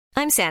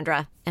I'm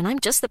Sandra, and I'm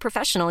just the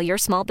professional your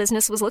small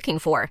business was looking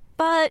for.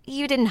 But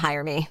you didn't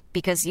hire me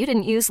because you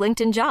didn't use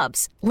LinkedIn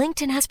Jobs.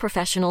 LinkedIn has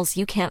professionals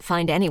you can't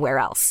find anywhere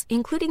else,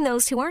 including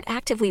those who aren't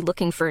actively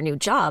looking for a new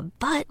job,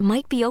 but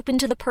might be open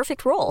to the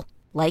perfect role,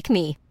 like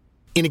me.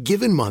 In a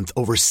given month,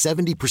 over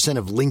 70%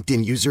 of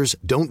LinkedIn users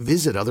don't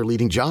visit other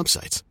leading job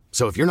sites.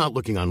 So if you're not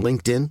looking on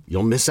LinkedIn,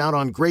 you'll miss out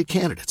on great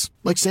candidates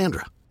like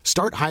Sandra.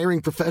 Start hiring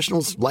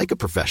professionals like a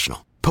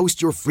professional.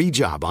 Post your free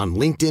job on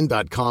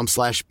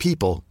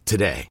linkedin.com/people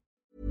today.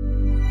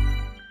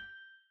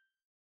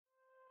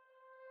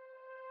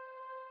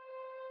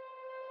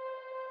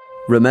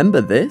 Remember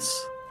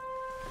this?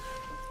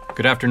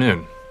 Good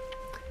afternoon.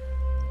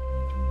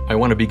 I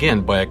want to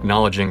begin by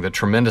acknowledging the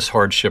tremendous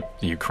hardship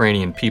the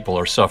Ukrainian people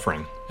are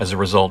suffering as a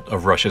result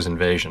of Russia's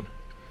invasion.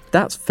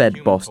 That's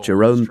Fed boss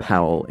Jerome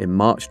Powell in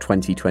March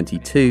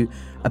 2022,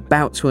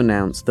 about to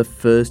announce the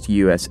first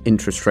US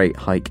interest rate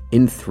hike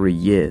in 3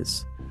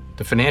 years.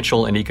 The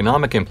financial and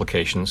economic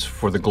implications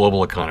for the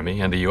global economy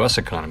and the US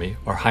economy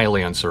are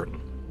highly uncertain.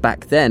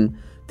 Back then,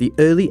 the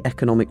early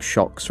economic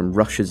shocks from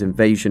Russia's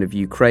invasion of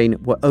Ukraine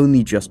were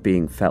only just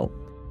being felt.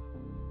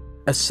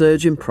 A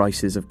surge in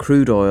prices of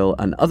crude oil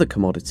and other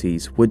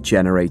commodities were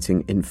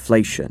generating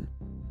inflation.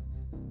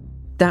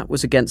 That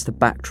was against the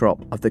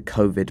backdrop of the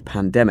COVID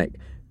pandemic.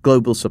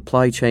 Global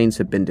supply chains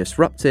had been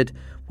disrupted,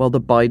 while the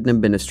Biden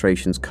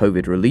administration's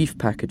COVID relief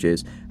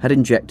packages had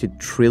injected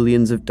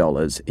trillions of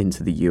dollars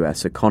into the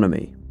US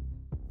economy.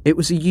 It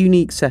was a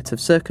unique set of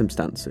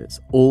circumstances,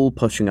 all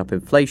pushing up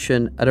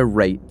inflation at a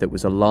rate that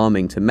was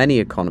alarming to many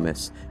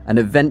economists and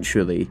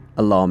eventually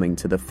alarming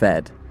to the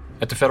Fed.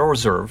 At the Federal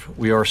Reserve,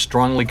 we are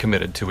strongly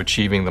committed to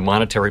achieving the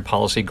monetary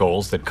policy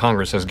goals that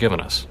Congress has given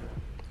us: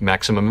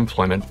 maximum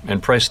employment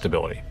and price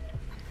stability.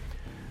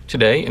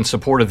 Today, in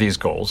support of these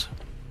goals,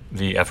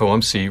 the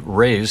FOMC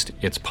raised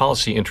its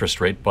policy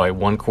interest rate by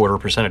 1/4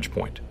 percentage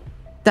point.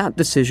 That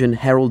decision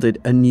heralded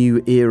a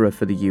new era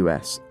for the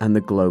US and the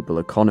global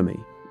economy.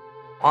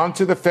 On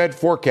to the Fed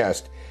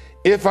forecast.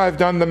 If I've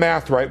done the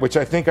math right, which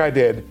I think I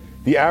did,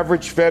 the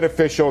average Fed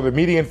official, the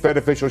median Fed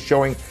official,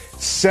 showing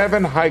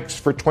 7 hikes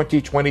for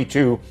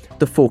 2022.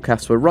 The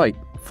forecasts were right,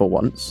 for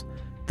once.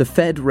 The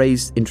Fed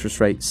raised interest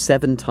rates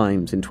 7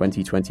 times in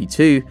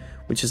 2022,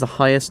 which is the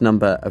highest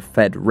number of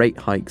Fed rate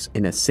hikes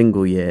in a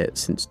single year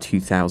since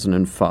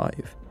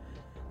 2005.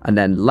 And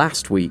then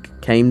last week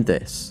came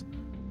this.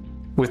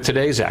 With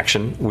today's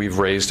action, we've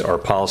raised our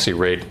policy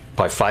rate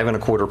by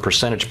 5.25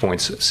 percentage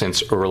points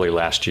since early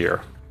last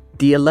year.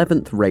 The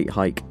 11th rate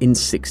hike in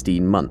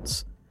 16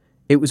 months.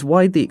 It was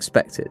widely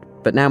expected,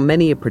 but now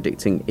many are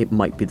predicting it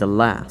might be the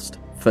last,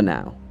 for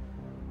now.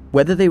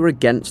 Whether they were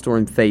against or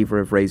in favour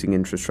of raising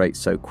interest rates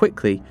so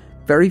quickly,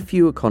 very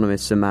few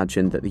economists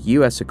imagined that the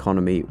US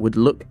economy would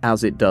look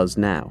as it does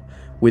now,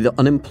 with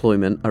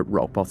unemployment at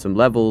rock-bottom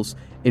levels,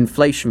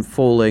 inflation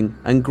falling,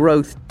 and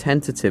growth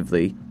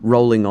tentatively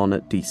rolling on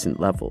at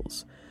decent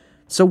levels.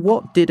 So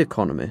what did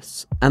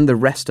economists, and the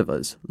rest of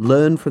us,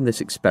 learn from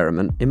this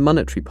experiment in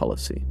monetary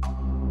policy?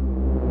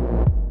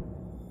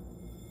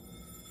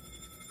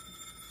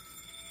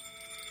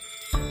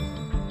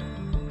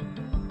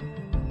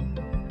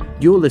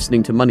 You're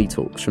listening to Money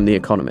Talks from The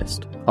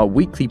Economist, our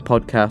weekly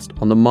podcast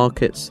on the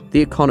markets, the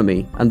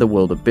economy, and the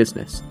world of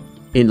business.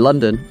 In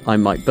London,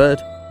 I'm Mike Bird.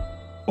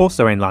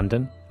 Also in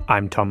London,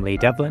 I'm Tom Lee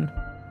Devlin.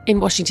 In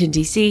Washington,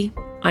 D.C.,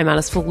 I'm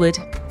Alice Fulwood.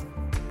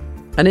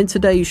 And in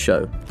today's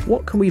show,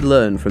 what can we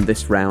learn from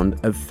this round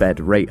of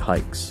Fed rate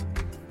hikes?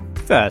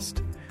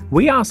 First,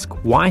 we ask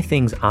why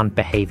things aren't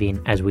behaving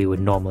as we would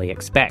normally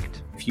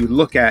expect. If you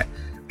look at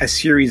a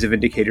series of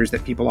indicators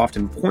that people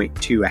often point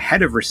to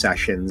ahead of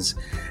recessions,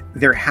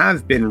 there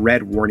have been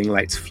red warning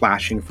lights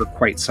flashing for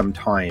quite some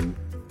time.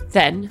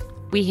 Then,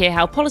 we hear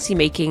how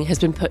policymaking has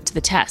been put to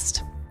the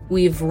test.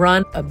 We've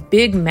run a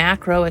big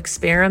macro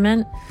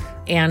experiment,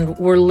 and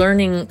we're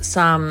learning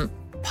some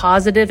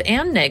positive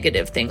and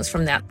negative things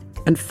from that.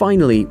 And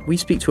finally, we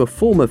speak to a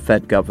former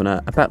Fed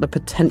governor about the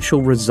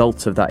potential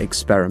results of that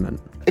experiment.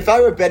 If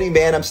I were a betting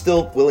man, I'm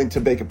still willing to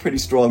make a pretty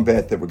strong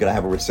bet that we're going to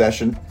have a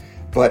recession.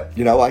 But,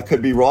 I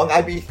could be wrong.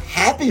 I'd be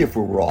happy if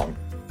we're wrong.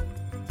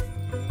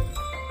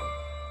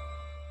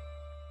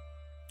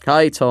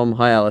 Hi, Tom.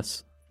 Hi,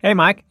 Alice. Hey,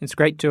 Mike. It's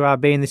great to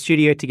be in the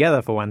studio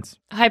together for once.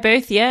 Hi,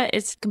 both. Yeah,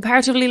 it's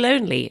comparatively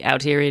lonely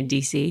out here in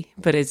DC,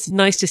 but it's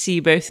nice to see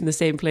you both in the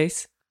same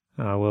place.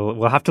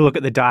 We'll have to look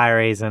at the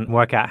diaries and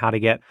work out how to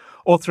get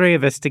all three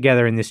of us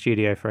together in the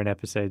studio for an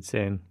episode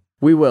soon.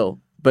 We will,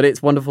 but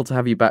it's wonderful to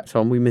have you back,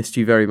 Tom. We missed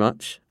you very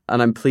much.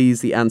 And I'm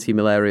pleased the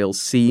anti-malarials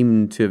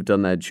seem to have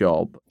done their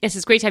job. Yes,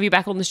 it's great to have you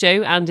back on the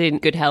show and in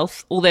good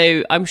health,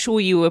 although I'm sure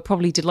you were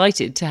probably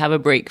delighted to have a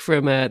break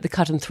from the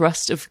cut and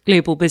thrust of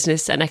global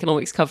business and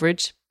economics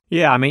coverage.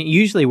 Yeah, I mean,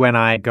 usually when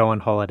I go on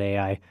holiday,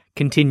 I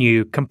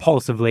continue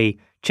compulsively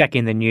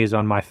checking the news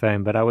on my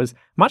phone, but I was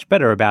much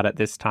better about it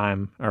this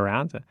time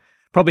around. It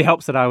probably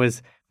helps that I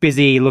was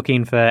busy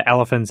looking for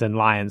elephants and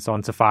lions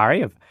on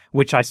safari, of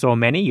which I saw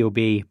many, you'll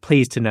be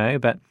pleased to know.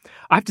 But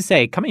I have to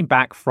say, coming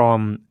back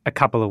from a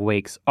couple of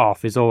weeks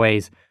off is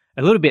always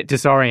a little bit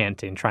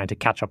disorienting trying to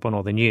catch up on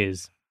all the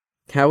news.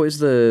 How is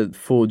the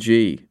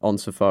 4G on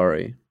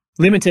Safari?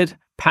 Limited,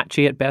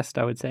 patchy at best,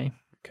 I would say.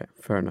 Okay,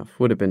 fair enough.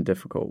 Would have been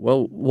difficult.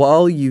 Well,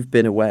 while you've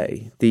been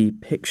away, the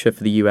picture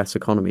for the US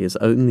economy has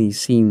only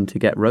seemed to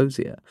get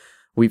rosier.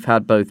 We've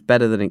had both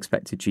better than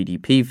expected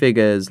GDP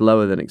figures,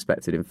 lower than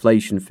expected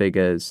inflation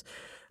figures,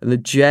 and the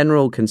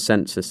general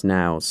consensus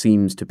now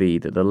seems to be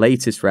that the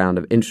latest round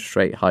of interest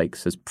rate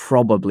hikes has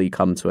probably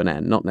come to an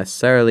end. Not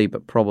necessarily,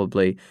 but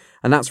probably.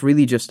 And that's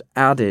really just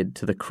added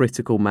to the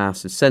critical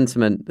mass of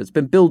sentiment that's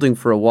been building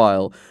for a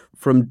while,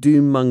 from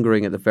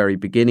doom-mongering at the very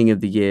beginning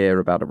of the year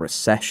about a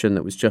recession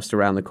that was just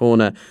around the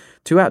corner,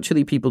 to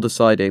actually people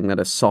deciding that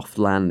a soft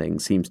landing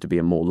seems to be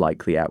a more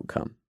likely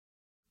outcome.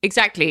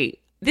 Exactly.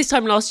 This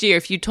time last year,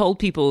 if you told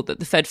people that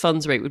the Fed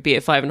funds rate would be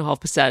at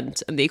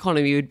 5.5% and the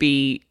economy would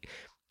be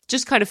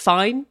just kind of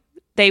fine,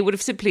 they would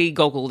have simply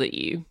goggled at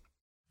you.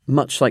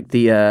 Much like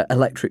the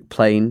electric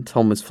plane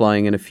Tom was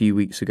flying in a few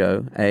weeks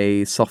ago,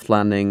 a soft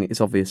landing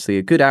is obviously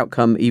a good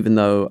outcome, even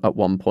though at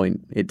one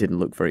point it didn't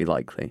look very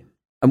likely.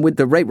 And with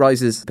the rate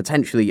rises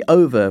potentially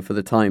over for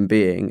the time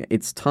being,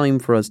 it's time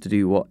for us to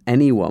do what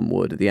anyone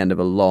would at the end of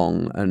a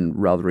long and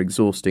rather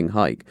exhausting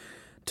hike,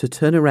 to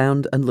turn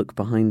around and look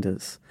behind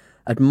us,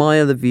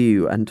 admire the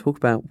view and talk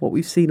about what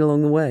we've seen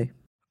along the way.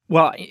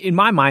 Well, in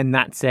my mind,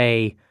 that's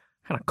a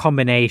kind of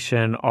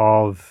combination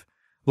of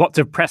lots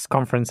of press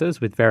conferences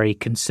with very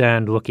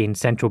concerned-looking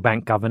central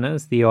bank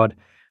governors, the odd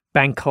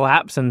bank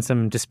collapse and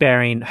some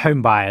despairing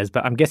home buyers.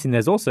 But I'm guessing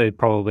there's also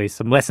probably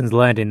some lessons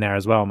learned in there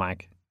as well,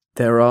 Mike.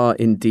 There are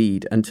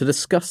indeed. And to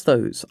discuss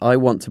those, I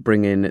want to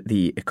bring in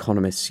The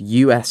Economist's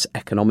US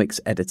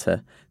economics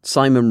editor,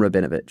 Simon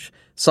Rabinovich.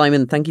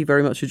 Simon, thank you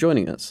very much for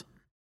joining us.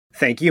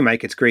 Thank you,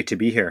 Mike. It's great to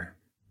be here.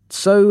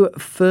 So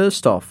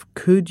first off,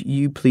 could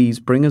you please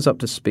bring us up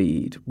to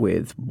speed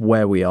with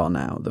where we are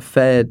now? The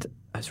Fed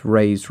has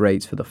raised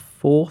rates for the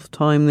fourth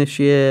time this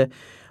year.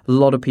 A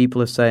lot of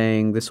people are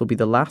saying this will be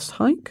the last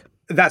hike.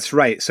 That's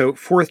right. So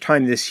fourth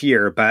time this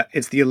year, but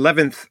it's the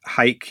 11th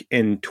hike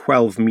in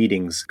 12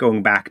 meetings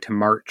going back to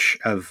March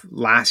of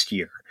last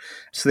year.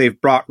 So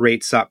they've brought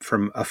rates up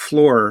from a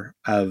floor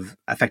of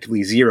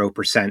effectively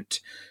 0%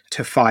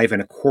 to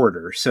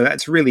 5.25%. So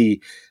that's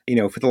really,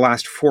 for the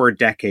last 4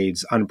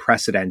 decades,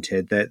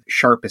 unprecedented, the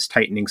sharpest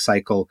tightening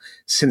cycle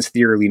since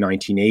the early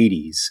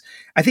 1980s.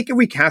 I think if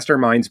we cast our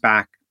minds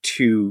back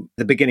to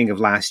the beginning of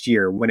last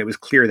year, when it was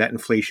clear that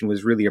inflation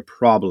was really a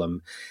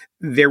problem,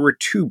 there were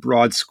 2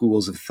 broad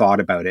schools of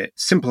thought about it.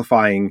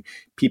 Simplifying,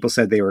 people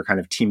said they were kind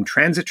of team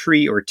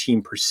transitory or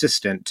team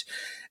persistent.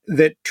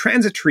 The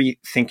transitory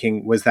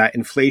thinking was that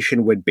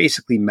inflation would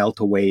basically melt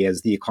away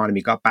as the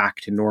economy got back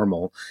to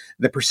normal.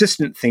 The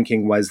persistent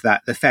thinking was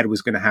that the Fed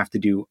was going to have to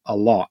do a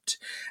lot.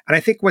 And I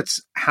think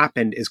what's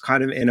happened is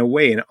kind of, in a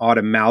way, an odd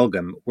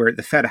amalgam where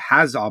the Fed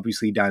has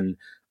obviously done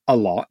a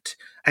lot,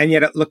 and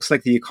yet it looks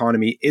like the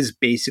economy is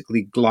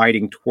basically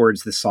gliding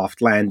towards the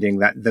soft landing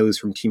that those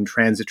from team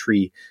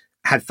transitory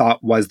had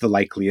thought was the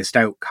likeliest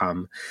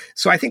outcome.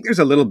 So I think there's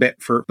a little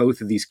bit for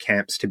both of these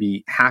camps to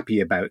be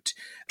happy about.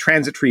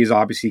 Transitory is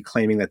obviously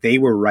claiming that they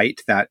were right,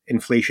 that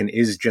inflation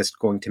is just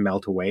going to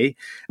melt away.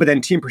 But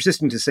then team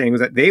persistent is saying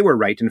that they were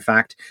right. In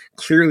fact,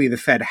 clearly the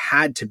Fed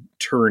had to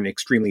turn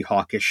extremely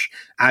hawkish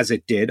as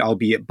it did,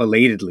 albeit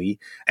belatedly.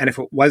 And if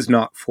it was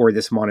not for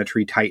this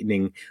monetary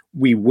tightening,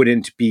 we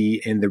wouldn't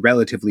be in the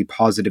relatively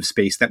positive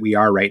space that we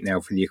are right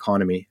now for the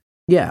economy.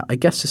 Yeah, I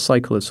guess this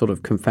cycle has sort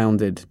of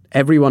confounded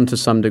everyone to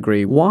some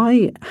degree.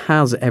 Why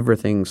has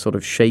everything sort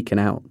of shaken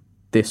out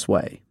this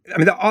way? I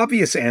mean, the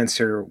obvious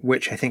answer,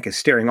 which I think is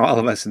staring all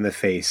of us in the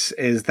face,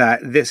 is that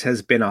this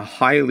has been a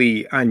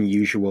highly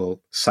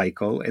unusual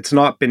cycle. It's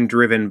not been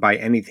driven by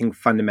anything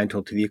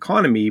fundamental to the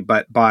economy,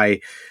 but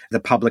by the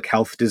public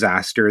health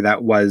disaster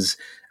that was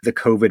the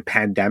COVID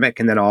pandemic,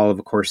 and then all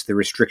of course, the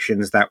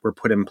restrictions that were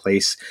put in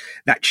place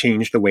that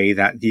changed the way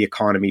that the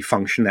economy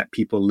functioned, that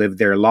people lived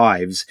their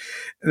lives.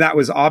 That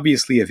was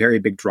obviously a very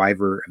big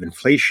driver of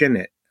inflation.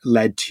 It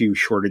led to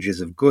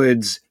shortages of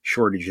goods,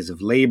 shortages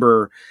of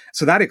labor.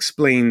 So that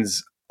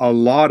explains a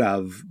lot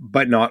of,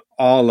 but not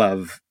all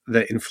of,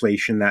 the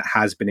inflation that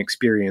has been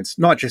experienced,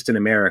 not just in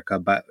America,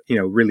 but,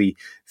 really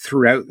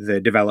throughout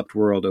the developed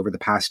world over the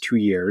past 2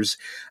 years.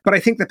 But I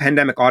think the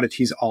pandemic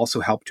oddities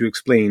also help to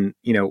explain,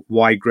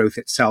 why growth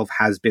itself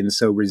has been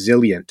so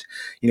resilient.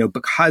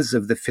 Because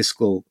of the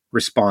fiscal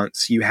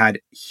response, you had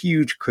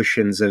huge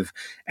cushions of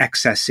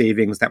excess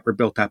savings that were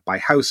built up by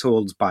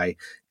households, by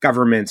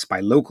governments, by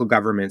local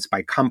governments,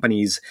 by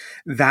companies.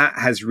 That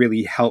has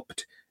really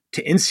helped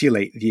to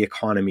insulate the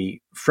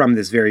economy from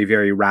this very,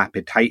 very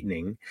rapid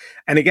tightening.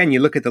 And again, you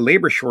look at the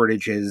labor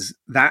shortages,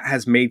 that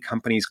has made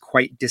companies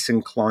quite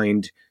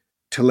disinclined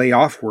to lay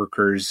off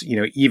workers,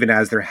 even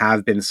as there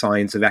have been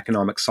signs of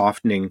economic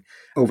softening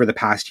over the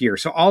past year.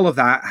 So all of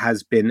that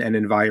has been an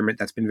environment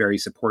that's been very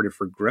supportive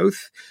for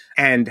growth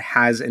and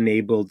has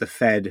enabled the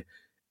Fed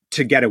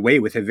to get away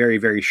with a very,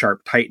 very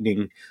sharp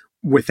tightening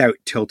without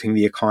tilting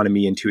the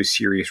economy into a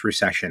serious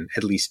recession,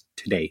 at least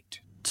to date.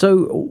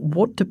 So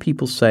what do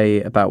people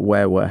say about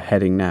where we're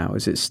heading now?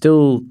 Is it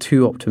still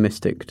too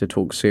optimistic to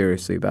talk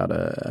seriously about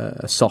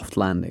a soft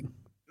landing?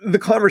 The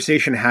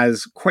conversation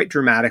has quite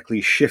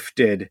dramatically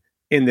shifted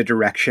in the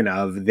direction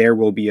of there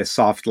will be a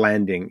soft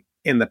landing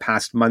in the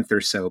past month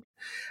or so.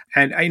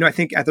 And I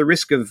think at the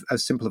risk of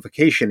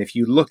simplification, if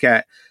you look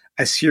at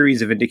a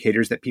series of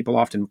indicators that people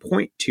often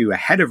point to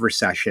ahead of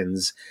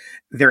recessions,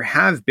 there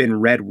have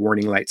been red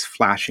warning lights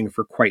flashing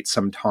for quite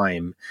some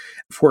time.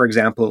 For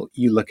example,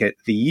 you look at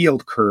the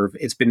yield curve,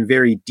 it's been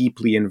very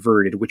deeply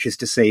inverted, which is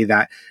to say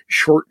that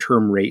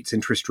short-term rates,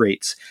 interest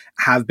rates,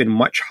 have been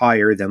much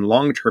higher than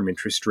long-term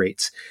interest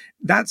rates.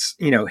 That's,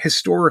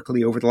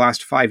 historically over the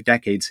last 5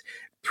 decades,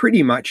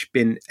 pretty much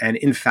been an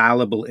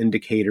infallible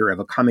indicator of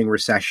a coming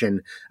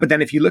recession. But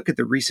then if you look at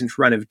the recent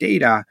run of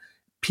data,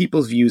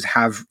 people's views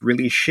have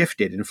really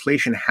shifted.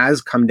 Inflation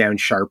has come down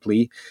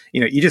sharply.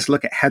 You just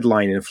look at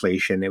headline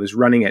inflation. It was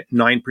running at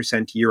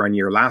 9% year on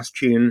year last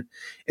June.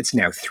 It's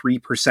now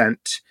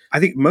 3%. I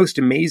think most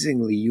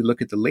amazingly, you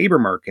look at the labor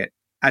market.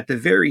 At the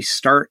very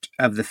start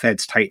of the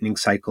Fed's tightening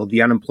cycle,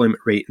 the unemployment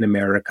rate in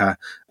America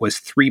was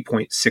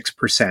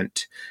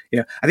 3.6%.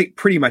 I think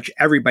pretty much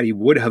everybody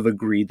would have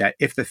agreed that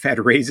if the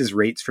Fed raises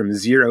rates from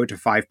 0 to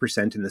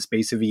 5% in the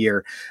space of a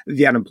year,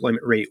 the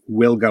unemployment rate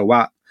will go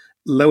up.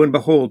 Lo and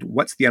behold,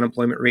 what's the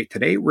unemployment rate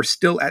today? We're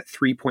still at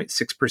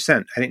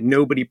 3.6%. I think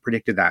nobody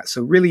predicted that.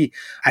 So really,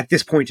 at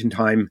this point in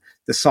time,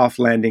 the soft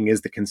landing is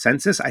the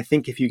consensus. I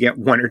think if you get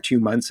 1 or 2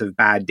 months of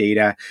bad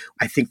data,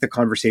 I think the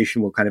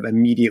conversation will kind of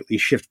immediately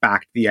shift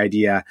back to the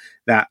idea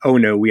that, oh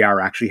no, we are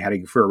actually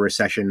heading for a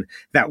recession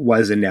that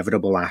was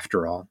inevitable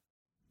after all.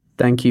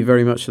 Thank you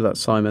very much for that,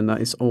 Simon.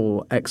 That is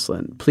all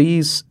excellent.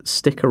 Please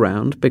stick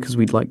around because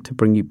we'd like to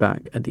bring you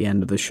back at the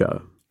end of the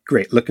show.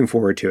 Great. Looking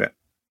forward to it.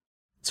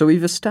 So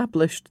we've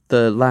established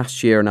the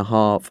last year and a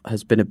half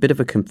has been a bit of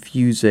a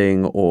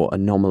confusing or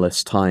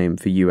anomalous time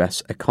for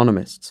US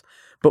economists.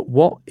 But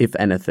what, if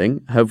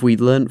anything, have we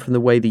learned from the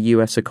way the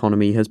US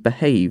economy has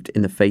behaved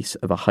in the face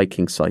of a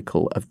hiking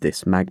cycle of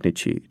this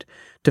magnitude?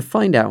 To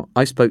find out,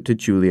 I spoke to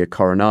Julia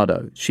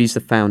Coronado. She's the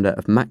founder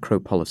of Macro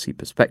Policy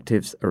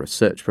Perspectives, a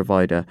research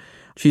provider.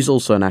 She's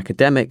also an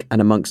academic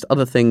and, amongst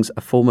other things,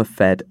 a former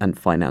Fed and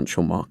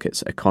financial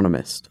markets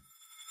economist.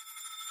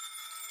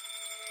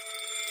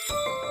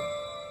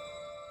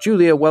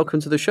 Julia,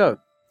 welcome to the show.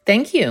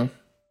 Thank you.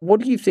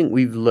 What do you think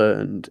we've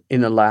learned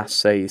in the last,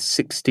 say,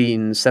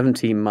 16,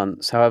 17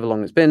 months, however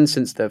long it's been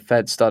since the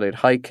Fed started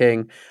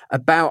hiking,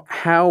 about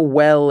how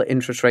well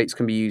interest rates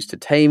can be used to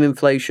tame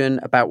inflation,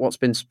 about what's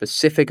been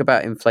specific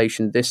about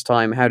inflation this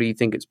time? How do you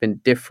think it's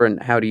been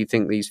different? How do you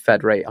think these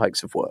Fed rate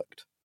hikes have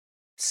worked?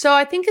 So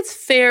I think it's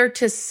fair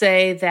to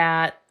say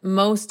that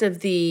most of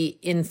the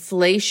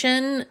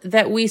inflation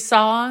that we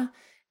saw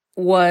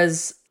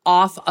was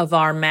off of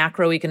our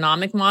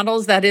macroeconomic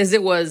models. That is,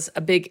 it was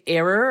a big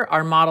error.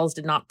 Our models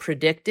did not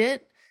predict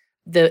it.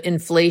 The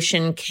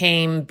inflation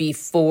came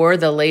before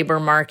the labor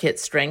market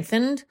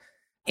strengthened,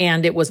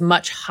 and it was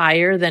much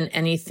higher than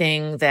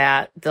anything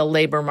that the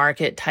labor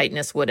market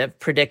tightness would have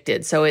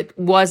predicted. So it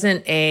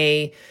wasn't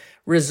a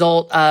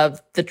result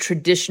of the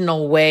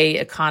traditional way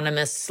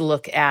economists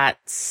look at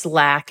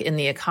slack in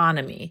the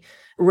economy.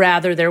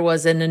 Rather, there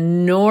was an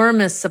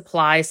enormous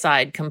supply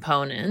side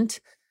component.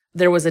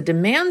 There was a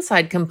demand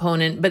side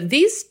component, but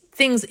these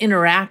things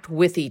interact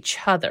with each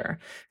other.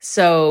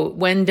 So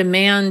when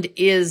demand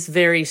is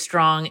very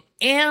strong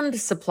and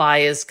supply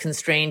is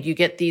constrained, you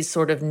get these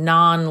sort of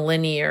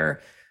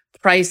non-linear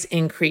price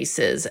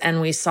increases. And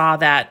we saw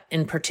that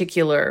in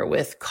particular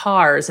with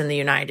cars in the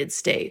United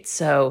States.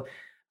 So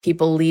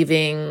people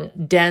leaving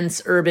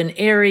dense urban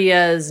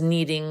areas,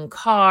 needing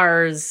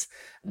cars,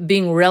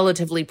 being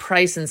relatively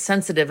price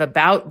insensitive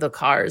about the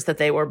cars that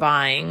they were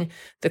buying.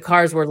 The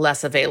cars were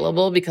less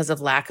available because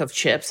of lack of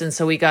chips. And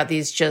so we got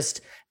these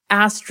just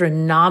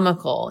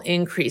astronomical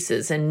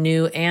increases in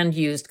new and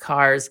used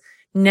cars.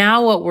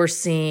 Now what we're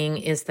seeing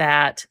is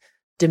that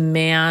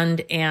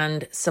demand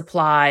and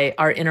supply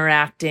are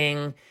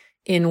interacting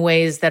in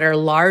ways that are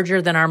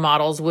larger than our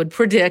models would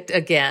predict,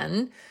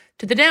 again,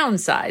 to the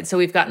downside. So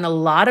we've gotten a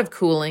lot of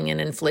cooling in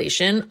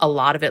inflation, a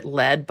lot of it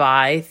led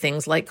by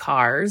things like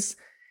cars,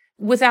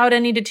 without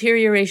any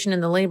deterioration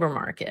in the labor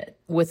market,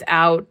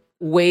 without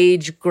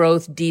wage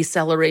growth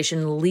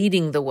deceleration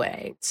leading the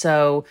way.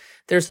 So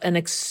there's an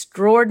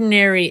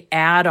extraordinary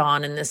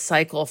add-on in this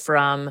cycle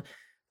from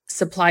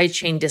supply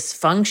chain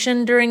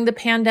dysfunction during the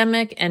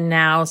pandemic and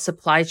now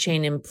supply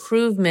chain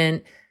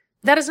improvement.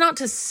 That is not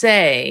to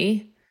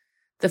say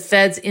the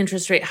Fed's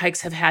interest rate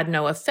hikes have had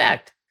no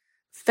effect.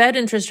 Fed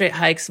interest rate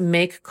hikes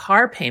make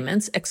car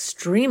payments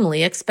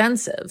extremely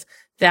expensive.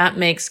 That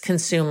makes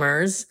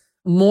consumers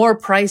more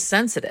price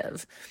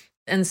sensitive.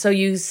 And so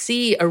you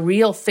see a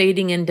real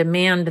fading in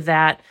demand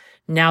that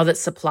now that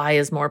supply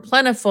is more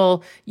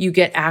plentiful, you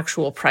get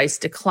actual price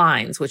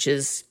declines, which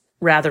is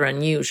rather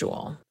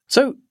unusual.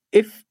 So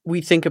if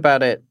we think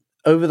about it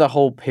over the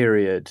whole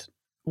period,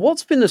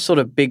 What's been the sort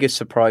of biggest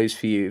surprise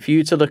for you? If you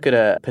were to look at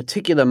a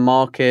particular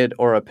market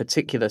or a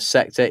particular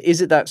sector, is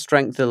it that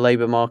strength of the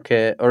labour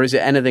market, or is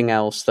it anything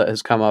else that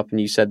has come up and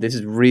you said, this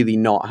is really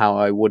not how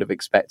I would have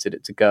expected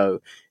it to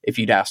go if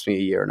you'd asked me a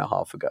year and a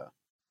half ago?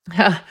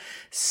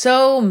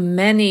 So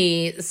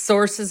many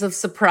sources of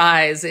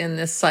surprise in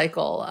this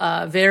cycle.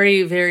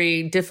 Very,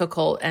 very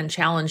difficult and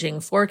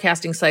challenging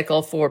forecasting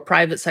cycle for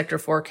private sector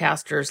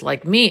forecasters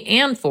like me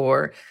and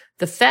for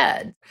the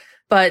Fed.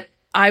 But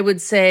I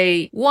would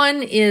say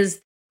one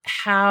is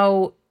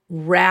how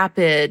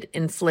rapid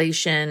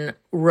inflation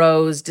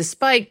rose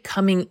despite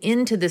coming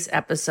into this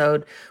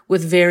episode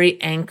with very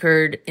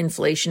anchored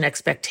inflation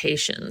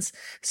expectations.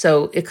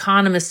 So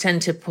economists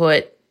tend to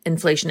put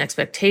inflation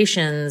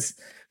expectations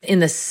in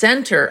the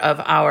center of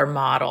our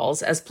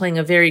models as playing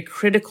a very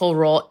critical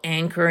role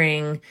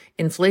anchoring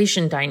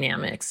inflation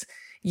dynamics.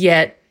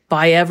 Yet,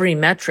 by every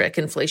metric,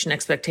 inflation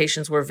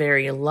expectations were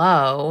very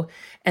low,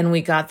 and we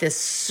got this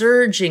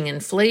surging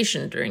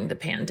inflation during the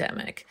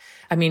pandemic.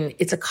 I mean,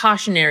 it's a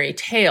cautionary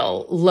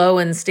tale. Low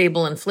and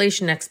stable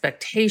inflation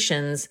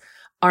expectations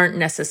aren't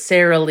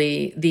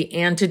necessarily the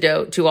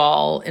antidote to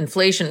all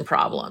inflation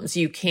problems.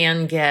 You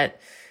can get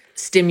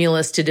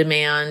stimulus to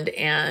demand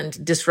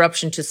and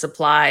disruption to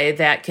supply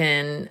that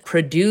can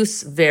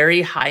produce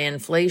very high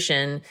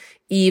inflation,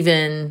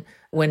 even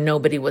when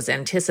nobody was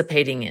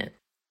anticipating it.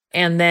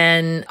 And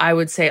then I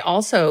would say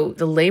also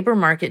the labor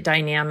market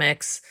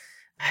dynamics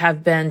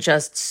have been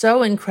just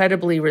so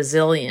incredibly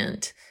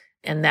resilient.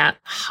 And that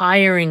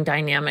hiring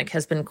dynamic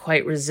has been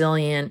quite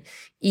resilient,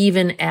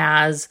 even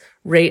as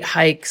rate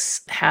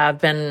hikes have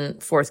been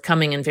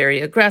forthcoming and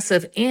very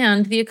aggressive.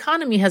 And the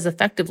economy has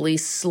effectively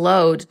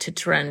slowed to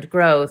trend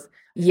growth.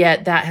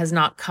 Yet that has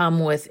not come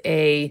with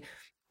a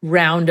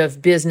round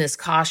of business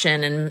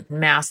caution and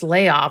mass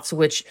layoffs,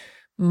 which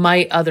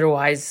might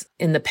otherwise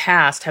in the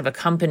past have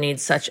accompanied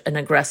such an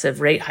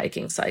aggressive rate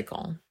hiking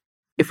cycle.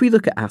 If we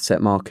look at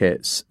asset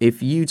markets,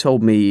 if you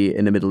told me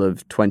in the middle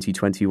of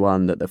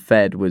 2021 that the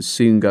Fed was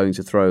soon going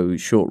to throw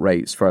short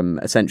rates from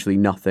essentially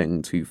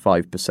nothing to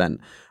 5%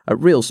 at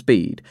real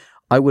speed,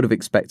 I would have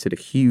expected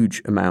a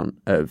huge amount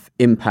of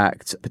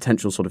impact,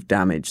 potential sort of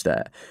damage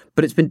there.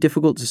 But it's been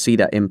difficult to see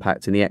that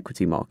impact in the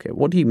equity market.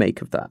 What do you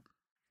make of that?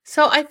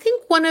 So I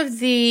think one of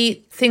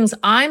the things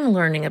I'm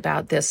learning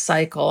about this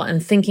cycle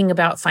and thinking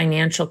about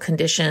financial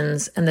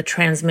conditions and the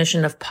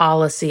transmission of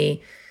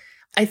policy,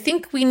 I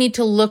think we need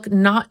to look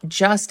not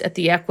just at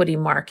the equity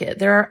market.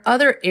 There are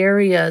other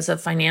areas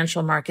of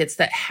financial markets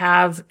that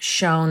have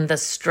shown the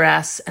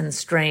stress and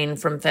strain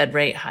from Fed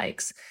rate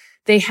hikes.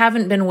 They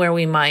haven't been where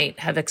we might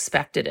have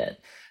expected it.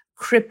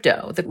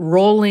 Crypto, the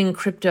rolling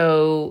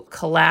crypto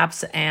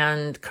collapse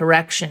and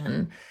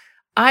correction,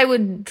 I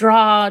would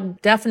draw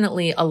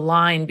definitely a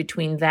line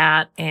between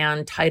that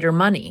and tighter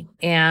money.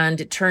 And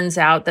it turns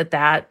out that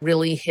that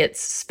really hits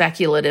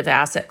speculative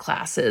asset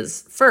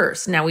classes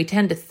first. Now, we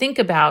tend to think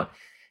about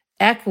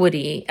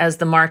equity as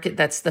the market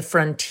that's the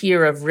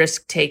frontier of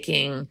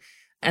risk-taking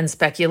and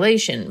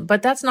speculation,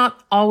 but that's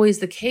not always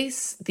the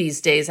case these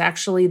days.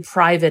 Actually,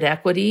 private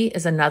equity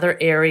is another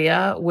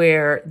area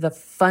where the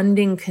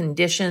funding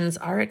conditions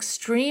are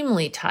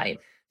extremely tight.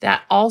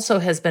 That also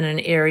has been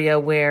an area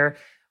where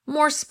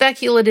more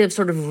speculative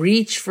sort of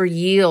reach for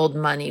yield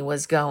money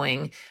was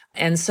going.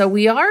 And so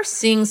we are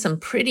seeing some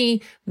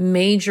pretty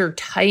major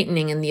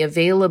tightening in the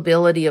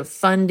availability of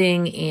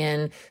funding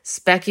in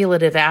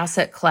speculative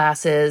asset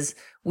classes.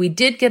 We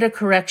did get a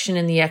correction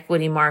in the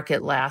equity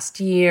market last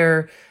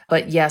year,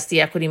 but yes,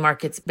 the equity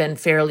market's been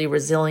fairly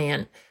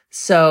resilient.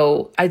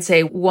 So I'd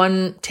say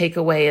one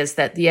takeaway is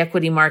that the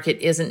equity market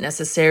isn't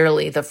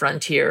necessarily the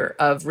frontier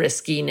of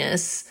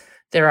riskiness.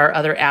 There are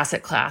other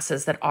asset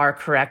classes that are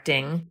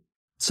correcting.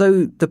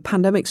 So the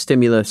pandemic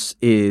stimulus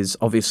is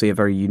obviously a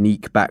very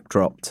unique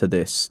backdrop to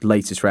this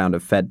latest round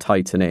of Fed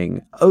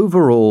tightening.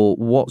 Overall,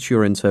 what's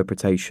your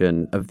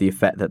interpretation of the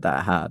effect that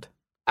that had?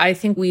 I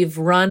think we've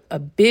run a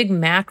big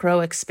macro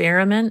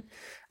experiment,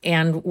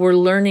 and we're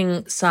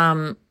learning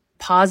some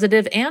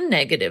positive and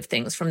negative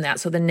things from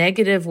that. So the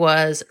negative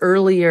was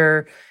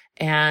earlier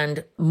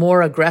and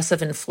more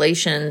aggressive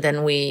inflation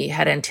than we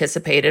had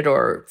anticipated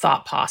or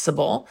thought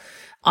possible.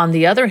 On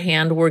the other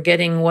hand, we're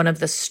getting one of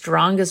the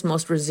strongest,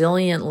 most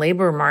resilient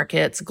labor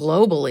markets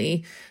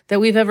globally that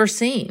we've ever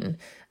seen.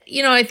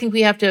 You know, I think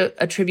we have to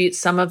attribute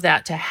some of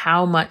that to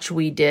how much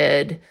we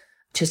did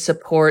to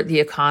support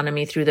the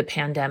economy through the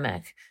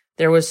pandemic.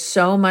 There was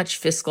so much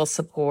fiscal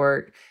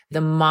support.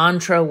 The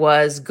mantra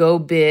was go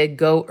big,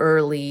 go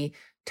early.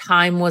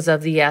 Time was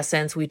of the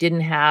essence. We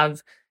didn't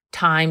have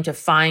time to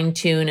fine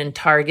tune and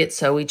target.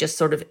 So we just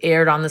sort of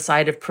erred on the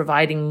side of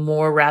providing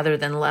more rather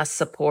than less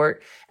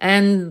support.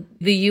 And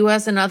the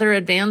US and other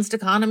advanced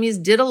economies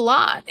did a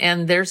lot.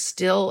 And there's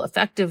still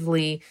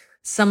effectively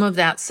some of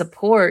that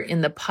support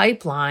in the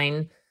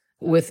pipeline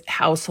with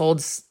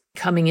households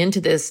coming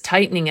into this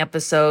tightening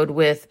episode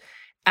with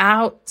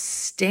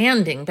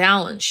outstanding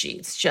balance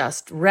sheets,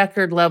 just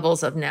record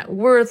levels of net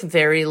worth,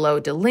 very low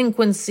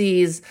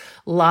delinquencies,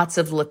 lots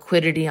of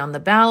liquidity on the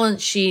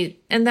balance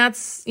sheet. And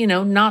that's,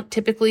 not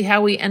typically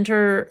how we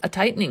enter a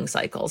tightening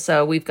cycle.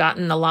 So we've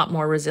gotten a lot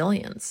more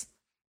resilience.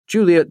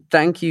 Julia,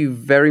 thank you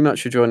very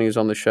much for joining us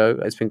on the show.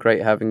 It's been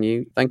great having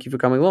you. Thank you for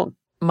coming along.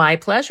 My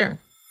pleasure.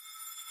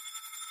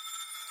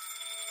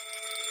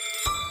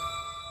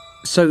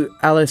 So,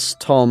 Alice,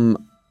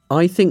 Tom,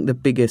 I think the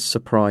biggest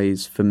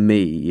surprise for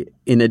me,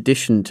 in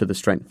addition to the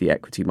strength of the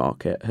equity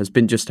market, has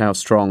been just how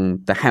strong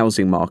the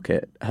housing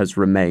market has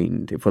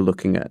remained if we're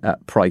looking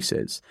at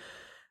prices.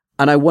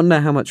 And I wonder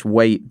how much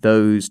weight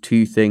those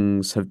two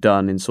things have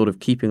done in sort of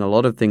keeping a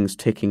lot of things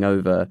ticking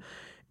over.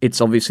 It's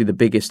obviously the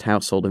biggest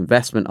household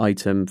investment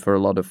item for a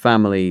lot of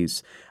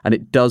families. And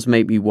it does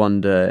make me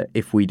wonder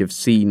if we'd have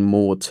seen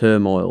more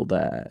turmoil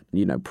there.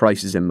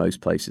 Prices in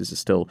most places are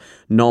still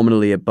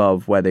nominally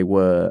above where they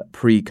were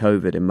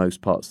pre-COVID in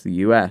most parts of the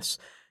US.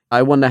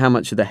 I wonder how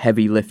much of the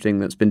heavy lifting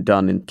that's been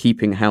done in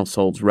keeping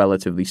households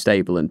relatively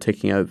stable and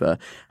ticking over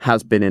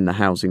has been in the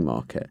housing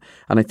market.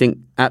 And I think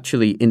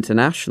actually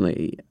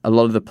internationally, a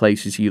lot of the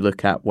places you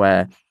look at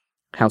where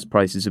house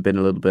prices have been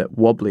a little bit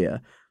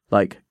wobblier,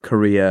 like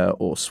Korea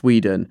or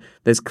Sweden,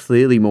 there's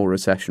clearly more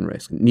recession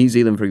risk. New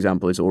Zealand, for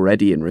example, is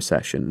already in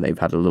recession. They've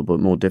had a little bit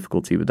more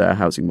difficulty with their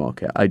housing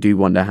market. I do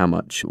wonder how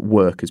much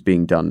work is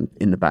being done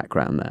in the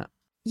background there.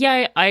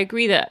 Yeah, I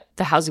agree that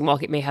the housing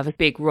market may have a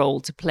big role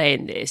to play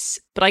in this.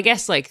 But I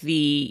guess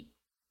the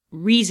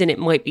reason it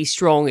might be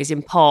strong is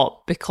in part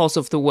because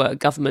of the work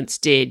governments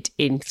did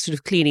in sort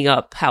of cleaning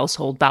up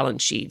household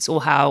balance sheets,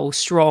 or how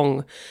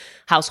strong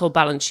household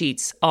balance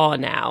sheets are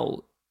now.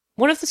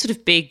 One of the sort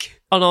of big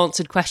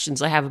unanswered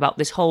questions I have about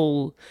this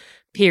whole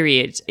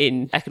period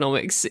in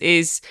economics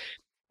is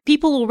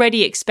people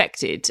already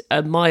expected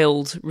a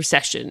mild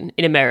recession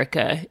in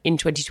America in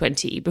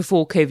 2020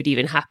 before COVID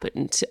even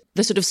happened.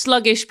 The sort of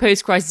sluggish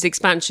post-crisis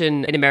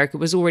expansion in America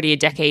was already a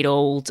decade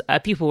old.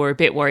 People were a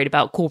bit worried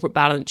about corporate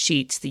balance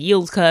sheets. The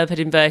yield curve had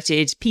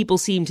inverted. People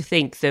seemed to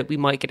think that we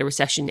might get a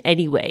recession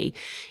anyway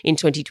in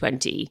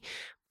 2020.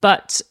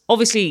 But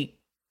obviously,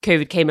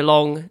 COVID came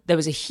along, there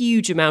was a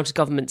huge amount of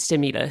government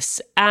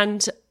stimulus,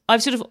 and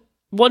I've sort of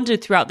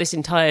wondered throughout this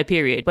entire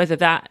period whether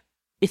that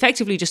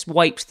effectively just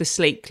wiped the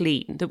slate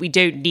clean, that we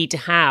don't need to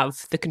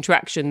have the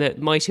contraction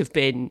that might have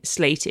been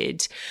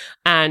slated.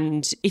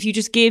 And if you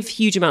just give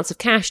huge amounts of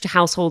cash to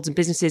households and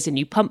businesses and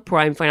you pump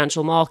prime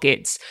financial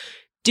markets,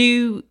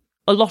 do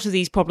a lot of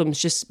these problems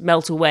just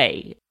melt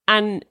away?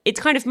 And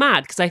it's kind of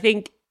mad because I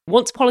think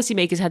once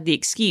policymakers had the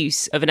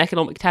excuse of an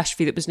economic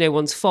catastrophe that was no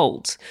one's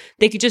fault,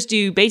 they could just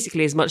do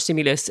basically as much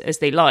stimulus as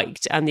they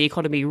liked and the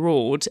economy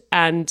roared,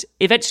 and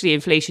eventually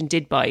inflation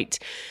did bite.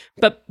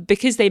 But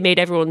because they made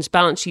everyone's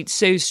balance sheet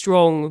so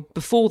strong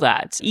before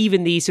that,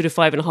 even these sort of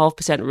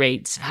 5.5%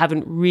 rates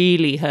haven't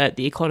really hurt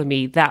the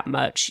economy that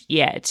much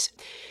yet.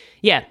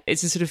 Yeah,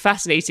 it's a sort of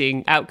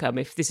fascinating outcome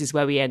if this is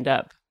where we end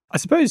up. I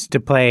suppose to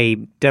play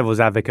devil's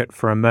advocate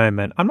for a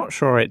moment, I'm not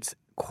sure it's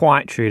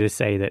quite true to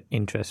say that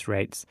interest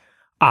rates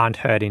aren't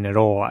hurting at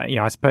all.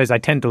 I suppose I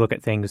tend to look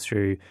at things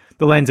through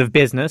the lens of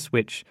business,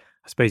 which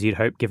I suppose you'd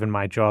hope given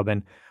my job.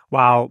 And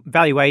while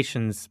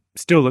valuations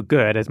still look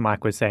good, as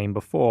Mike was saying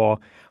before,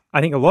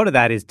 I think a lot of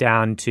that is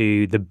down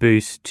to the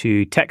boost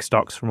to tech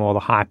stocks from all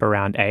the hype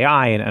around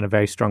AI and a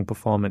very strong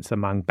performance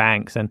among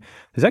banks. And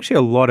there's actually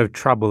a lot of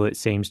trouble that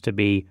seems to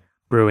be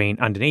brewing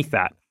underneath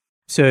that.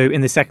 So in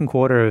the second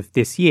quarter of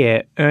this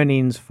year,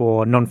 earnings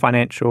for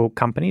non-financial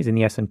companies in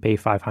the S&P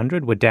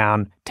 500 were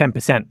down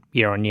 10%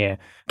 year on year.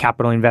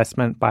 Capital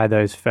investment by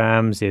those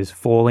firms is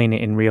falling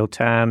in real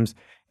terms.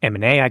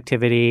 M&A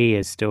activity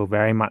is still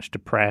very much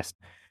depressed.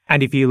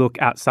 And if you look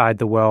outside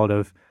the world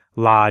of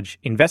large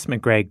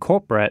investment-grade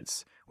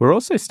corporates, we're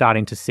also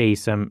starting to see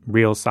some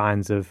real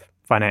signs of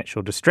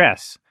financial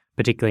distress,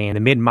 particularly in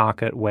the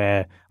mid-market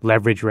where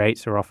leverage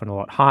rates are often a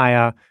lot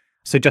higher.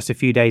 So just a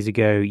few days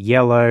ago,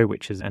 Yellow,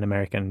 which is an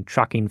American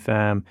trucking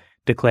firm,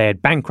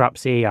 declared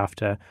bankruptcy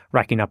after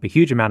racking up a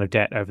huge amount of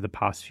debt over the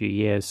past few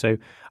years. So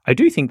I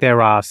do think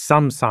there are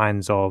some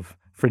signs of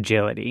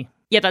fragility.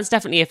 Yeah, that's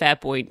definitely a fair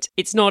point.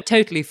 It's not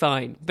totally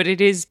fine, but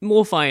it is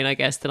more fine, I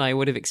guess, than I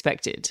would have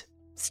expected.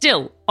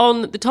 Still,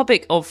 on the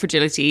topic of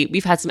fragility,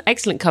 we've had some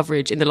excellent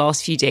coverage in the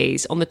last few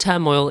days on the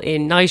turmoil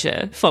in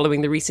Niger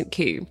following the recent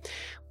coup,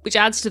 which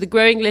adds to the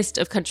growing list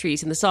of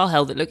countries in the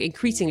Sahel that look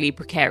increasingly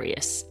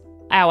precarious.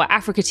 Our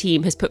Africa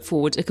team has put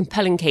forward a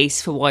compelling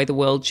case for why the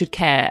world should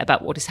care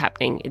about what is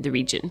happening in the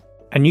region.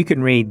 And you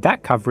can read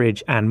that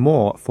coverage and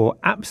more for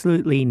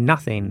absolutely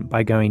nothing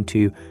by going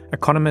to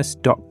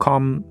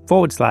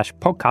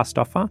economist.com/podcast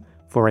offer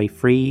for a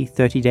free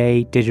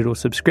 30-day digital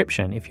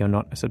subscription if you're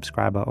not a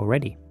subscriber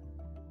already.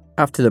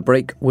 After the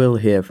break, we'll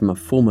hear from a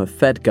former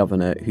Fed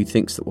governor who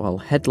thinks that while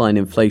headline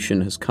inflation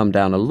has come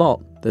down a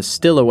lot, there's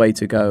still a way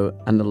to go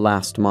and the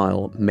last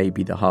mile may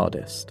be the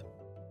hardest.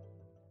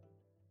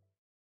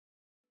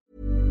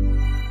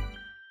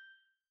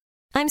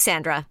 I'm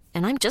Sandra,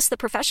 and I'm just the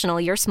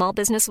professional your small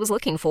business was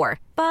looking for.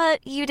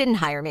 But you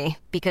didn't hire me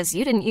because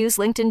you didn't use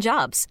LinkedIn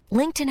Jobs.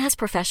 LinkedIn has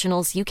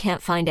professionals you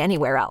can't find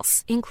anywhere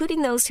else,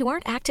 including those who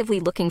aren't actively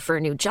looking for a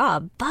new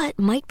job, but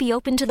might be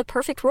open to the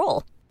perfect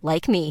role,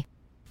 like me.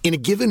 In a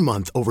given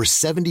month, over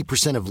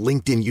 70% of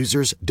LinkedIn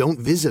users don't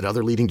visit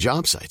other leading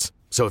job sites.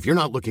 So if you're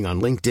not looking on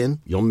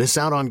LinkedIn, you'll miss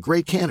out on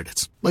great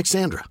candidates like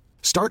Sandra.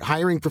 Start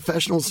hiring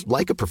professionals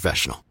like a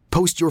professional.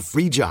 Post your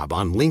free job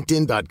on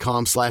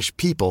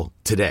linkedin.com/people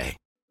today.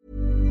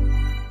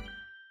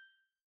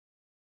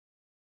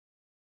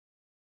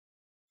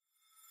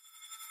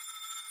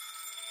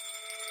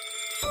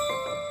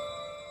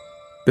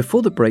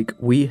 Before the break,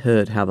 we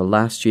heard how the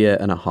last year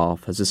and a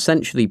half has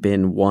essentially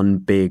been one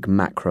big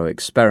macro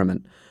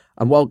experiment.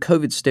 And while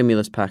COVID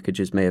stimulus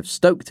packages may have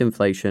stoked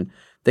inflation,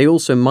 they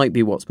also might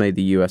be what's made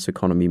the US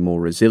economy more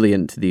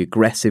resilient to the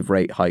aggressive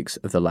rate hikes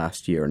of the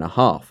last year and a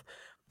half.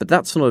 But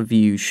that's not a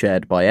view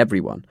shared by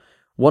everyone.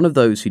 One of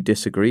those who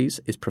disagrees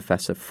is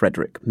Professor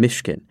Frederic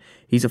Mishkin.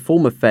 He's a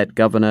former Fed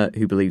governor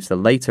who believes the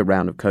later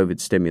round of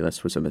COVID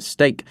stimulus was a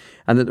mistake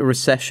and that the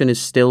recession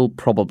is still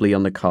probably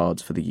on the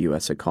cards for the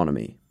US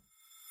economy.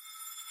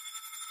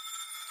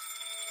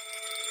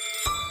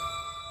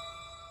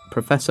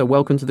 Professor,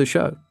 welcome to the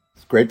show.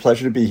 It's a great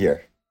pleasure to be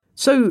here.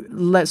 So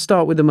let's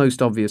start with the most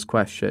obvious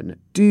question.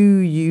 Do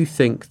you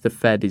think the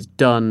Fed is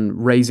done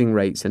raising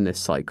rates in this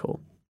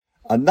cycle?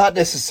 Not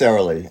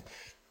necessarily.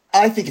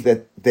 I think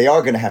that they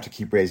are going to have to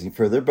keep raising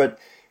further, but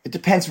it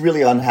depends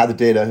really on how the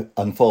data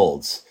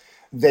unfolds.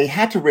 They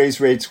had to raise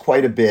rates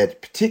quite a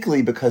bit,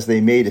 particularly because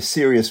they made a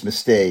serious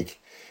mistake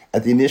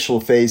at the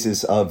initial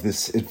phases of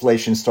this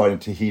inflation starting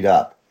to heat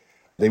up.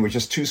 They were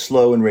just too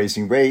slow in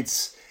raising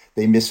rates.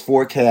 They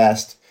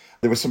misforecast.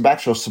 There were some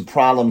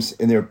problems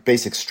in their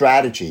basic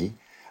strategy.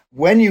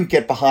 When you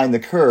get behind the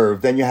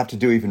curve, then you have to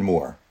do even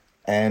more.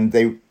 And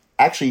they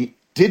actually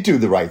did do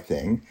the right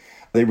thing.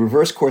 They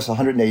reversed course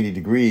 180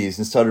 degrees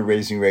and started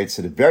raising rates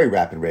at a very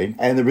rapid rate.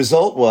 And the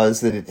result was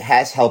that it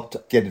has helped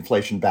get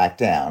inflation back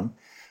down.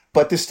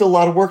 But there's still a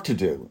lot of work to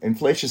do.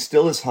 Inflation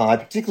still is high,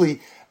 particularly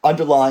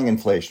underlying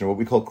inflation, or what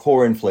we call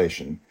core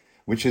inflation,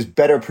 which is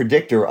better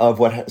predictor of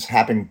what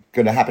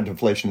going to happen to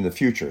inflation in the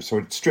future. So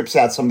it strips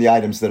out some of the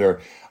items that are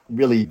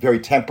really very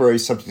temporary,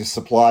 subject to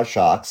supply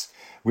shocks,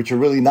 which are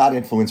really not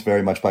influenced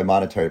very much by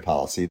monetary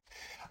policy.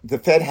 The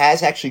Fed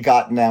has actually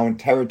gotten now in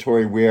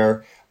territory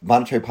where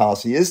monetary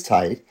policy is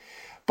tight,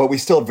 but we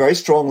still have very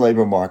strong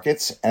labor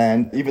markets.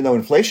 And even though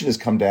inflation has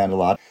come down a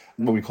lot,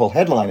 what we call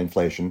headline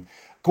inflation,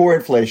 core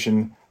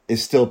inflation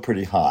is still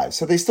pretty high.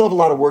 So they still have a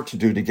lot of work to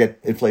do to get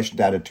inflation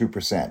down to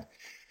 2%.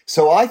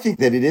 So I think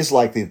that it is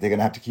likely that they're going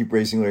to have to keep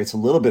raising rates a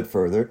little bit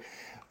further.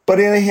 But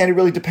on the other hand, it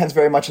really depends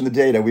very much on the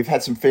data. We've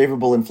had some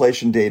favorable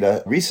inflation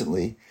data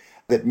recently.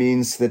 That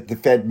means that the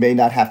Fed may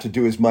not have to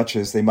do as much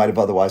as they might have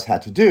otherwise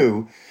had to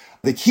do.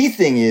 The key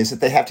thing is that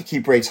they have to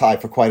keep rates high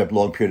for quite a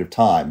long period of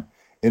time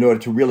in order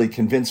to really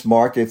convince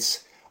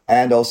markets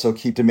and also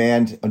keep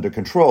demand under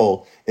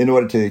control in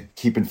order to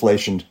keep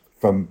inflation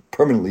from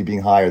permanently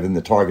being higher than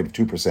the target of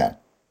 2%.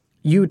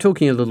 You were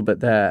talking a little bit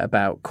there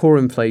about core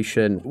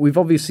inflation. We've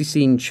obviously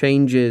seen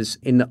changes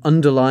in the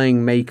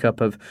underlying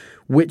makeup of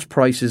which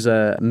prices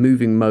are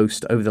moving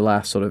most over the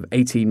last sort of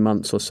 18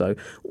 months or so.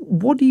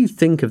 What do you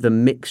think of the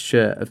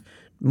mixture of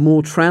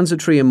more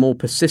transitory and more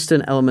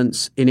persistent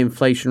elements in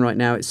inflation right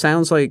now? It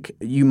sounds like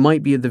you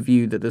might be of the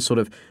view that the sort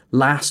of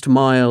last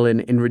mile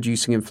in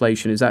reducing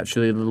inflation is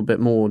actually a little bit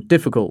more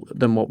difficult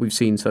than what we've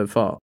seen so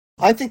far.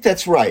 I think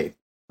that's right.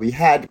 We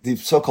had the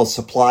so-called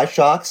supply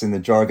shocks in the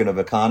jargon of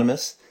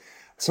economists.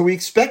 So we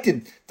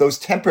expected those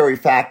temporary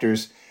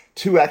factors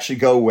to actually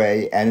go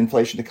away and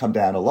inflation to come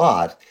down a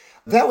lot.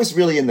 That was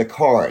really in the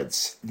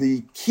cards.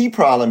 The key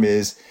problem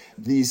is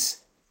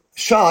these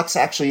shocks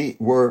actually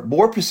were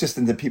more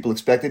persistent than people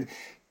expected,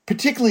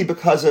 particularly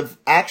because of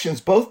actions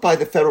both by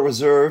the Federal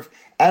Reserve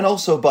and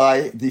also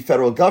by the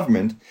federal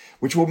government,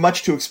 which were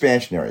much too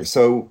expansionary.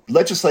 So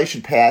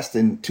legislation passed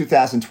in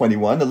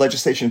 2021. The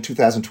legislation in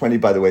 2020,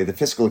 by the way, the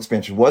fiscal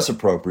expansion was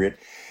appropriate.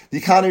 The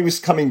economy was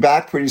coming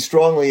back pretty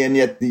strongly, and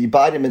yet the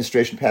Biden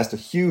administration passed a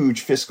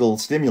huge fiscal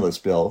stimulus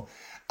bill,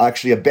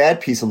 actually a bad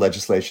piece of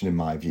legislation in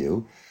my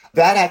view.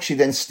 That actually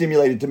then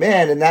stimulated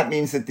demand, and that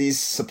means that these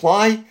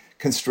supply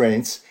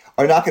constraints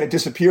are not going to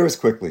disappear as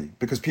quickly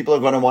because people are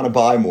going to want to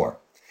buy more.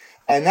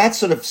 And that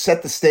sort of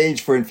set the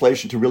stage for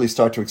inflation to really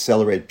start to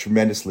accelerate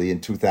tremendously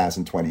in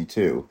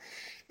 2022.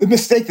 The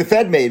mistake the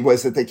Fed made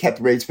was that they kept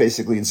rates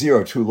basically at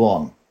zero too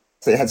long.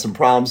 They had some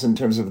problems in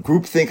terms of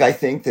groupthink, I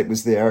think, that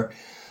was there.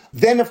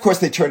 Then, of course,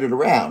 they turned it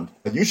around.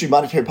 Usually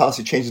monetary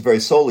policy changes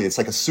very slowly. It's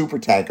like a super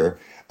tanker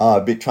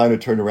trying to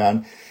turn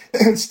around.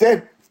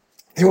 Instead,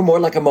 they were more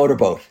like a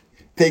motorboat.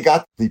 They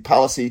got the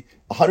policy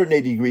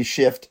 180-degree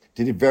shift,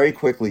 did it very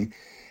quickly.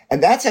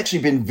 And that's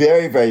actually been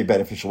very, very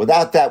beneficial.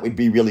 Without that, we'd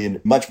be really in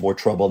much more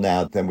trouble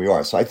now than we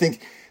are. So I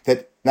think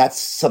that that's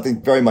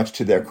something very much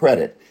to their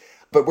credit.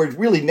 But we're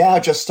really now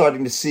just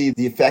starting to see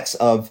the effects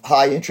of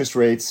high interest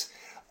rates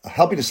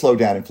helping to slow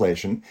down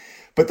inflation.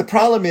 But the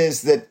problem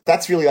is that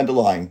that's really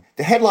underlying.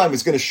 The headline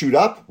was going to shoot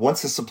up.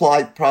 Once the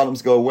supply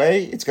problems go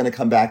away, it's going to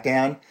come back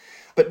down.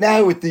 But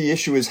now the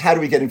issue is, how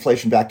do we get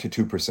inflation back to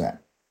 2%?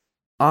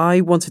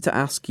 I wanted to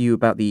ask you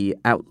about the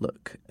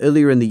outlook.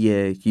 Earlier in the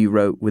year, you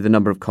wrote with a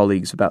number of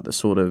colleagues about the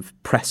sort of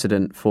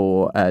precedent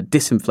for a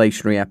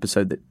disinflationary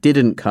episode that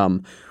didn't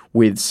come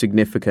with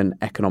significant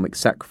economic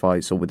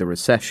sacrifice or with a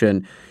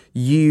recession.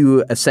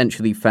 You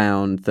essentially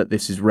found that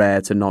this is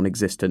rare to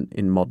non-existent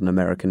in modern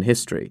American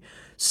history.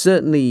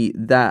 Certainly,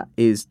 that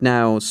is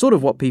now sort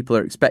of what people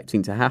are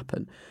expecting to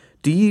happen.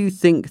 Do you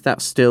think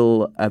that's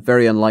still a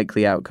very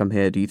unlikely outcome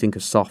here? Do you think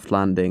a soft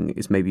landing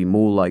is maybe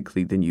more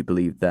likely than you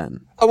believed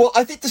then? Well,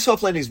 I think the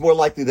soft landing is more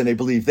likely than I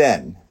believed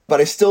then.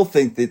 But I still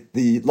think that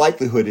the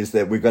likelihood is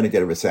that we're going to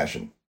get a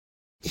recession.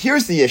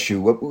 Here's the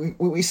issue. What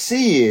we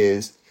see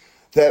is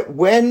that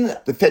when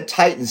the Fed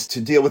tightens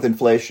to deal with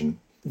inflation,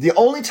 the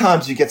only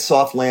times you get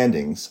soft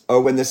landings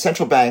are when the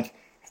central bank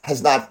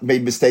has not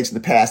made mistakes in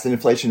the past and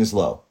inflation is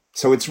low.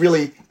 So it's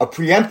really a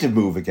preemptive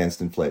move against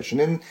inflation.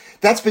 And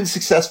that's been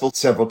successful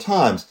several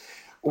times.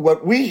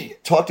 What we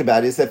talked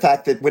about is the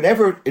fact that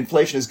whenever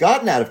inflation has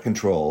gotten out of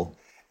control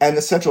and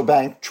the central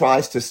bank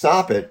tries to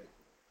stop it,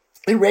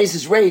 it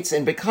raises rates.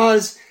 And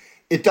because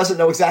it doesn't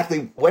know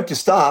exactly when to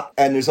stop,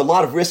 and there's a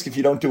lot of risk if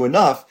you don't do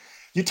enough,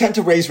 you tend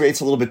to raise rates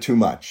a little bit too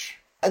much.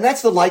 And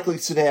that's the likely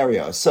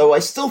scenario. So I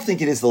still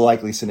think it is the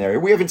likely scenario.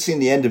 We haven't seen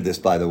the end of this,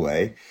 by the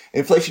way.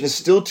 Inflation is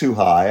still too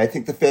high. I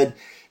think the Fed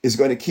is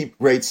going to keep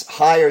rates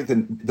higher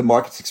than the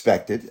markets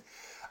expected.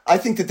 I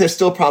think that they're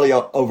still probably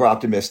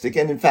over-optimistic.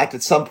 And in fact,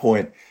 at some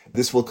point,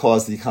 this will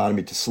cause the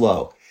economy to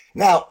slow.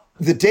 Now,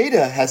 the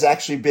data has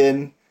actually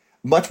been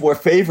much more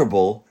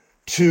favorable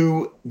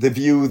to the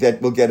view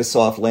that we'll get a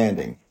soft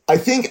landing. I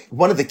think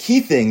one of the key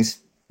things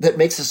that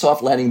makes a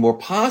soft landing more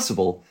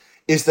possible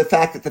is the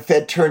fact that the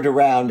Fed turned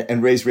around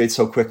and raised rates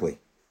so quickly.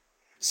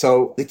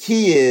 So the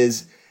key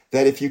is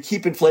that if you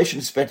keep inflation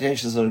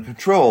expectations under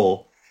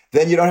control,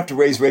 then you don't have to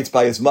raise rates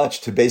by as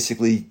much to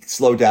basically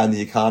slow down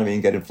the economy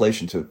and get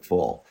inflation to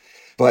fall.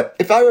 But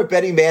if I were a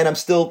betting man, I'm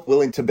still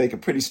willing to make a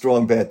pretty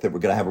strong bet that we're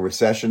going to have a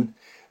recession.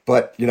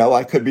 But,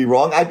 I could be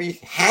wrong. I'd be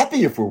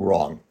happy if we're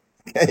wrong.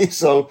 Okay,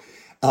 so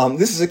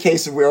this is a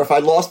case of where if I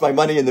lost my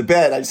money in the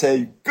bet, I'd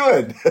say,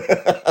 good.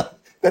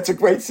 That's a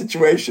great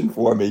situation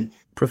for me.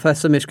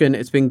 Professor Mishkin,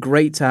 it's been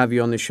great to have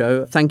you on the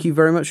show. Thank you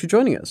very much for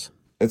joining us.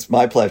 It's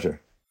my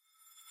pleasure.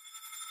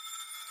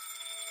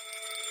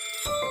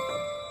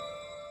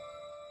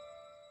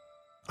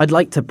 I'd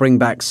like to bring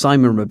back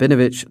Simon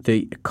Rabinovich,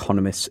 the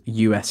Economist's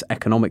US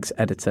economics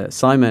editor.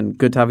 Simon,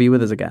 good to have you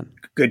with us again.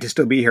 Good to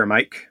still be here,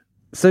 Mike.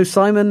 So,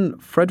 Simon,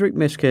 Frederick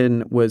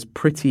Mishkin was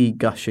pretty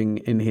gushing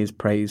in his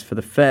praise for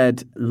the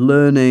Fed,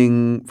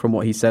 learning from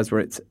what he says were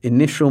its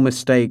initial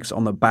mistakes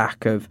on the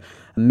back of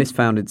a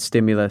misfounded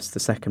stimulus, the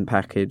second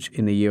package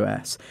in the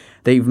US.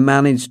 They've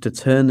managed to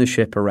turn the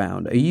ship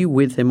around. Are you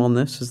with him on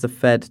this? Has the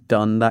Fed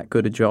done that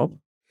good a job?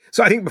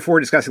 So I think before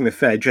discussing the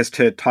Fed, just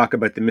to talk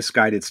about the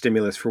misguided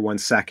stimulus for 1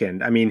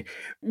 second, I mean,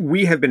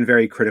 we have been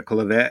very critical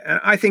of it, and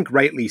I think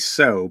rightly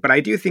so. But I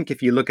do think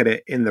if you look at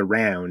it in the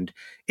round,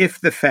 if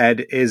the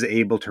Fed is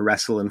able to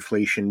wrestle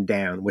inflation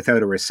down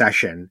without a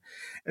recession,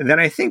 then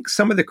I think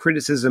some of the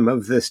criticism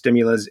of the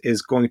stimulus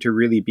is going to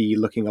really be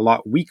looking a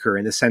lot weaker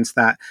in the sense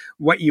that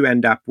what you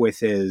end up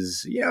with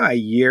is, a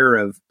year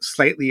of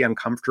slightly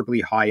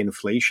uncomfortably high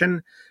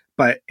inflation,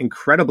 but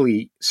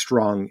incredibly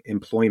strong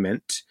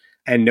employment,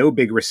 and no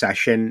big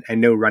recession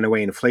and no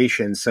runaway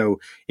inflation. So,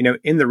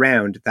 in the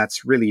round,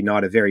 that's really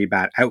not a very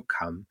bad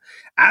outcome.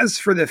 As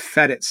for the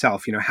Fed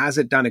itself, has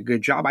it done a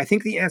good job? I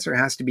think the answer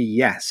has to be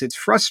yes. It's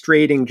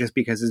frustrating just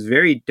because it's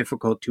very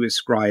difficult to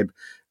ascribe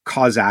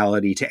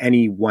causality to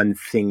any one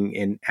thing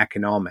in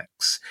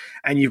economics.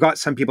 And you've got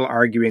some people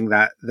arguing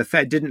that the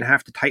Fed didn't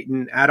have to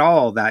tighten at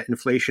all, that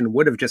inflation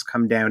would have just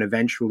come down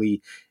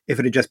eventually if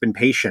it had just been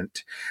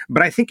patient.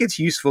 But I think it's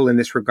useful in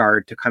this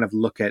regard to kind of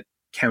look at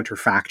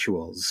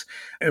counterfactuals.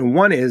 And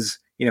one is,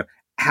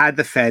 had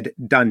the Fed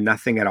done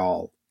nothing at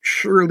all,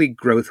 surely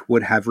growth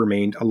would have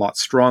remained a lot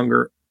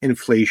stronger,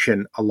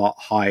 inflation a lot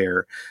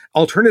higher.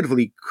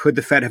 Alternatively, could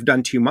the Fed have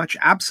done too much?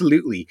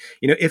 Absolutely.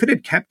 If it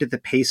had kept at the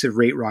pace of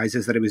rate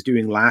rises that it was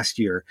doing last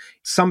year,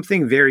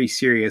 something very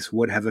serious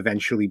would have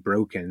eventually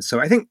broken.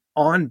 So I think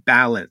on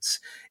balance,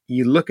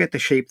 you look at the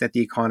shape that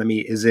the economy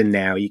is in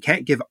now. You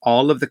can't give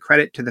all of the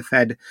credit to the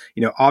Fed.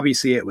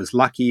 Obviously it was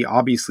lucky.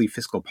 Obviously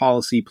fiscal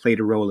policy played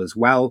a role as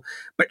well.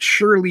 But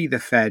surely the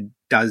Fed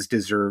does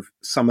deserve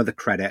some of the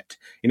credit.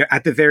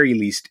 At the very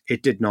least,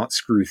 it did not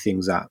screw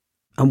things up.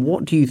 And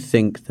what do you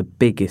think the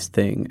biggest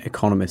thing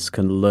economists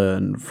can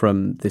learn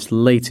from this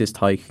latest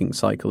hiking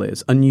cycle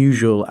is,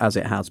 unusual as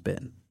it has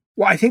been?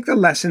 Well, I think the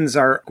lessons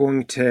are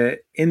going to,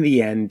 in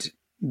the end,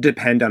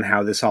 depend on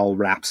how this all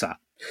wraps up.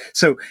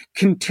 So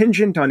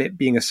contingent on it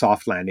being a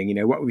soft landing,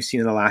 what we've seen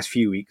in the last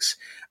few weeks,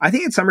 I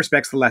think in some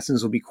respects the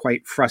lessons will be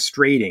quite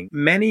frustrating.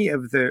 Many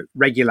of the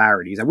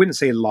regularities, I wouldn't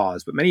say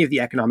laws, but many of the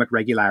economic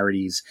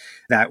regularities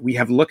that we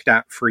have looked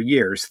at for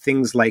years,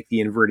 things like the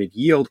inverted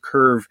yield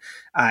curve,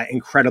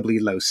 incredibly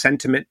low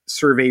sentiment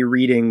survey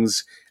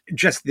readings,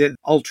 just the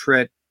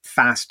ultra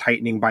fast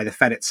tightening by the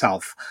Fed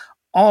itself.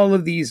 All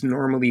of these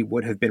normally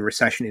would have been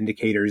recession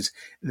indicators.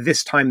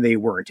 This time they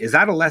weren't. Is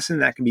that a lesson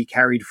that can be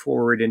carried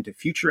forward into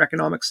future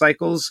economic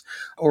cycles?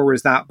 Or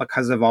is that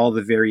because of all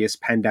the various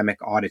pandemic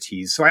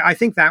oddities? So I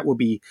think that will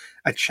be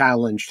a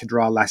challenge to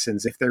draw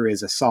lessons if there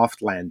is a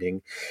soft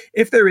landing.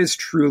 If there is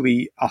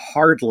truly a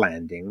hard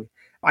landing,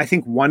 I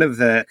think one of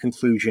the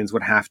conclusions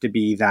would have to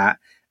be that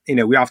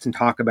we often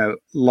talk about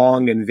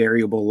long and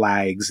variable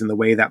lags in the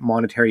way that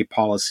monetary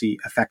policy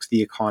affects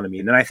the economy.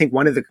 And then I think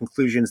one of the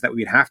conclusions that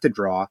we'd have to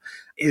draw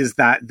is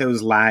that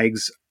those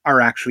lags are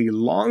actually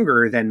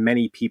longer than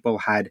many people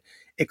had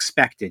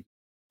expected.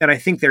 And I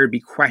think there would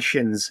be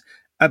questions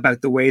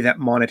about the way that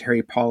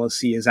monetary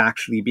policy is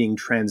actually being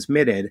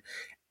transmitted.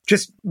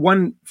 Just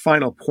one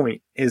final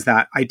point is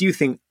that I do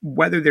think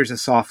whether there's a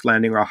soft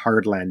landing or a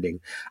hard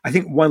landing, I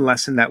think one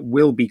lesson that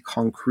will be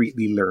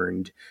concretely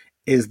learned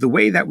is the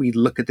way that we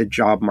look at the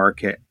job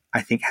market,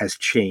 I think, has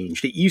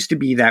changed. It used to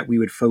be that we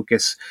would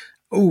focus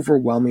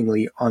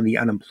overwhelmingly on the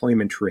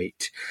unemployment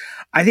rate.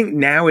 I think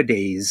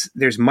nowadays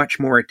there's much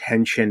more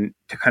attention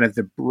to kind of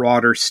the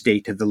broader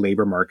state of the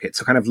labor market.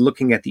 So kind of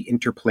looking at the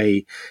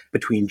interplay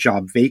between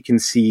job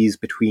vacancies,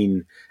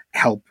 between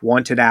help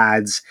wanted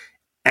ads,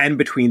 and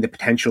between the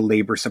potential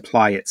labor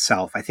supply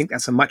itself. I think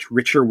that's a much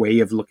richer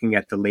way of looking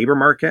at the labor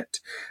market.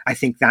 I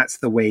think that's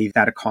the way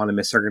that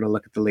economists are going to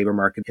look at the labor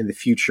market in the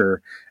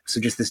future. So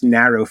just this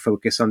narrow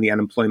focus on the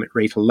unemployment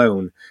rate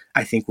alone,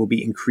 I think will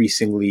be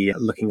increasingly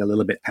looking a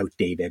little bit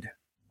outdated.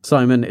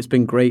 Simon, it's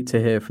been great to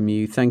hear from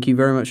you. Thank you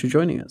very much for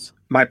joining us.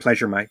 My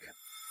pleasure, Mike.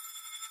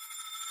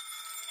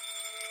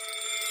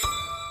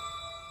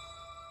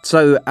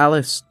 So,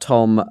 Alice,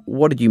 Tom,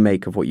 what did you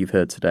make of what you've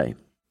heard today?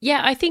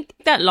 Yeah, I think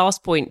that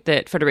last point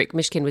that Frederic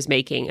Mishkin was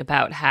making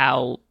about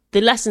how the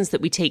lessons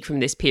that we take from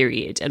this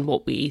period and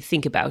what we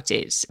think about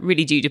it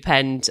really do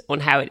depend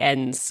on how it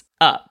ends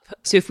up.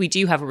 So if we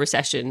do have a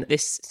recession,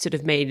 this sort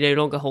of may no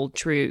longer hold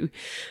true.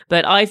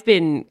 But I've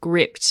been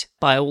gripped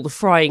by all the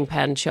frying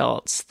pan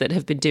charts that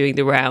have been doing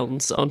the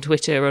rounds on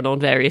Twitter and on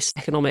various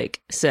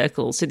economic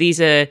circles. So these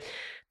are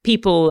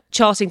people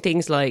charting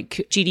things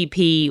like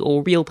GDP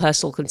or real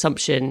personal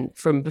consumption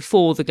from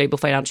before the global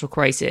financial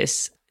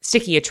crisis,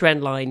 sticking a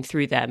trend line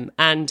through them.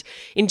 And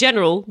in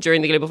general,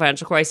 during the global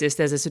financial crisis,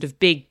 there's a sort of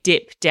big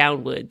dip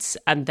downwards,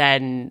 and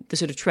then the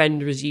sort of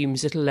trend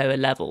resumes at a lower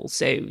level.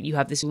 So you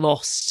have this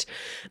lost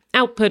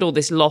output or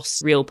this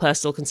lost real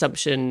personal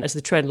consumption as the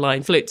trend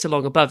line floats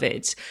along above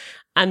it.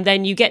 And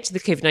then you get to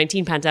the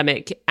COVID-19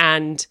 pandemic,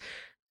 and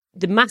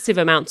the massive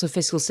amounts of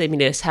fiscal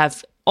stimulus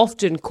have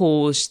often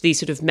caused these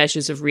sort of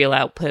measures of real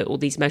output or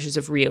these measures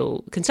of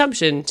real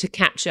consumption to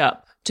catch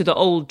up to the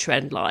old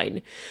trend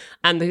line.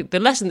 And the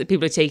lesson that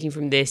people are taking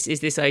from this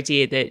is this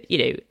idea that,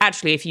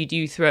 actually, if you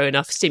do throw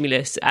enough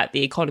stimulus at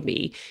the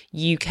economy,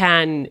 you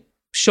can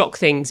shock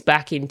things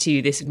back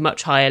into this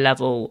much higher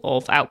level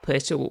of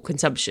output or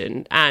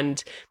consumption.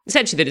 And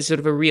essentially that it's sort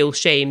of a real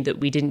shame that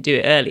we didn't do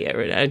it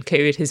earlier. And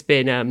COVID has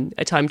been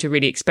a time to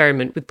really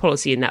experiment with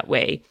policy in that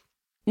way.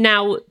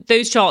 Now,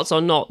 those charts are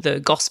not the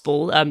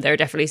gospel. There are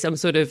definitely some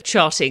sort of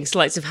charting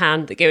sleights of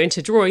hand that go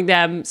into drawing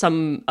them.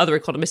 Some other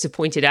economists have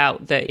pointed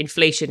out that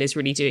inflation is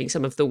really doing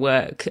some of the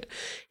work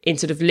in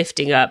sort of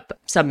lifting up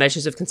some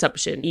measures of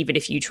consumption, even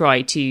if you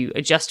try to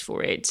adjust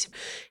for it.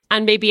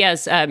 And maybe,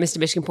 as Mr.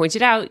 Mishkin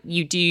pointed out,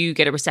 you do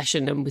get a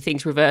recession and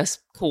things reverse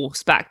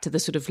course back to the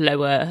sort of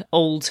lower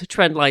old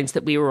trend lines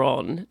that we were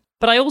on.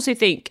 But I also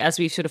think, as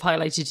we've sort of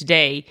highlighted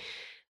today,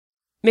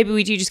 maybe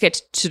we do just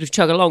get to sort of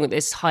chug along at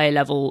this higher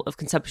level of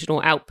consumption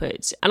or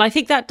output. And I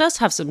think that does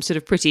have some sort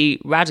of pretty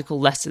radical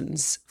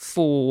lessons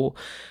for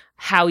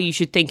how you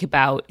should think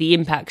about the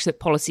impact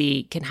that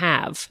policy can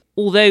have.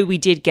 Although we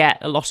did get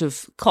a lot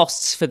of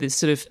costs for this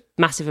sort of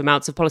massive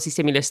amounts of policy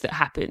stimulus that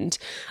happened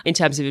in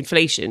terms of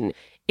inflation,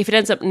 if it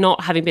ends up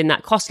not having been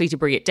that costly to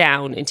bring it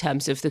down in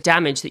terms of the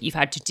damage that you've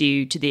had to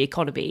do to the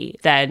economy,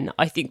 then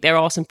I think there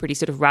are some pretty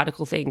sort of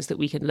radical things that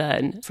we can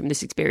learn from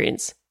this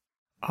experience.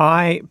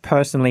 I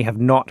personally have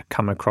not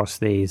come across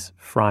these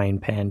frying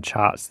pan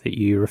charts that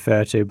you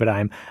refer to, but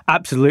I'm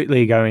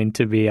absolutely going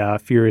to be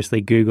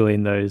furiously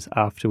Googling those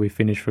after we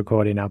finish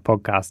recording our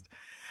podcast.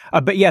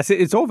 But yes,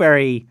 it's all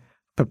very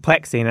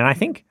perplexing. And I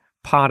think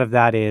part of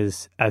that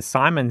is, as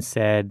Simon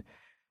said,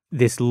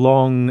 this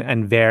long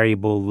and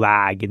variable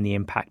lag in the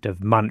impact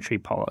of monetary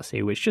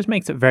policy, which just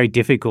makes it very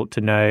difficult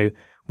to know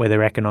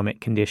whether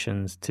economic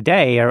conditions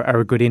today are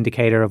a good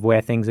indicator of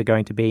where things are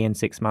going to be in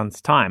 6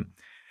 months' time.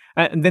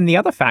 And then the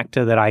other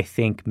factor that I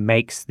think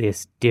makes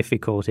this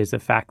difficult is the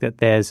fact that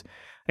there's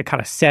a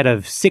kind of set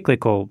of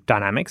cyclical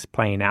dynamics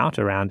playing out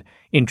around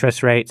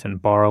interest rates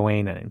and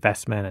borrowing and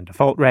investment and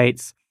default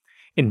rates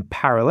in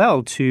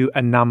parallel to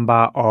a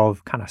number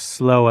of kind of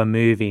slower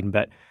moving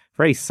but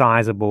very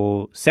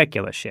sizable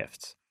secular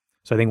shifts.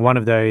 So I think one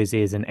of those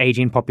is an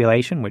aging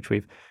population, which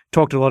we've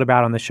talked a lot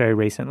about on the show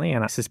recently,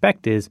 and I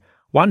suspect is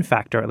one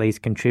factor at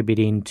least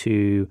contributing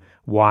to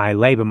why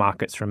labor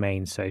markets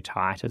remain so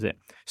tight as it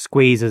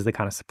squeezes the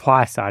kind of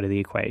supply side of the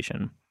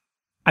equation.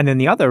 And then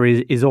the other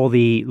is all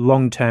the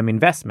long-term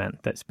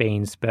investment that's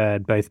being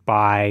spurred both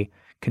by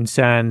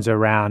concerns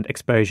around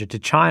exposure to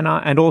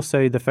China and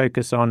also the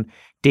focus on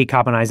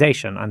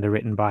decarbonization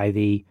underwritten by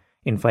the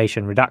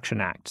Inflation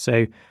Reduction Act.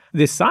 So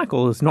this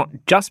cycle has not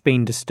just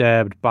been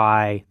disturbed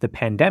by the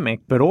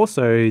pandemic, but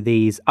also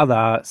these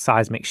other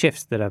seismic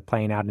shifts that are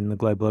playing out in the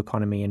global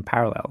economy in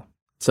parallel.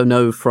 So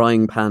no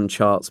frying pan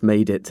charts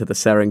made it to the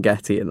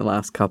Serengeti in the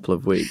last couple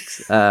of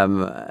weeks.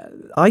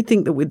 I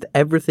think that with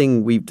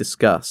everything we've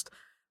discussed,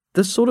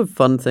 the sort of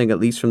fun thing, at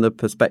least from the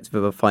perspective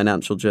of a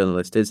financial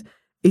journalist, is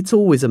it's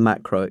always a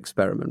macro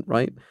experiment,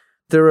 right?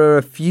 There are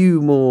a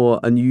few more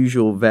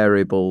unusual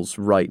variables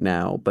right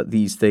now, but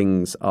these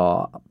things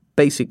are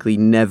basically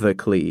never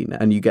clean.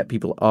 And you get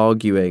people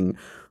arguing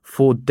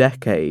for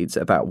decades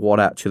about what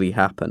actually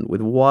happened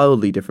with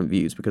wildly different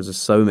views because there's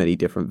so many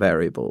different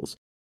variables.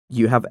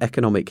 You have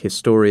economic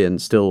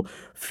historians still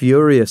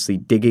furiously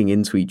digging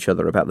into each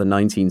other about the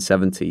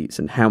 1970s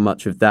and how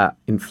much of that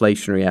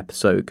inflationary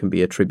episode can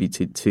be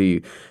attributed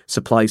to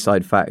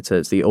supply-side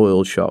factors, the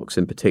oil shocks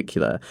in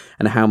particular,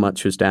 and how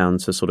much was down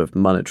to sort of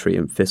monetary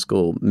and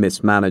fiscal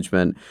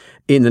mismanagement.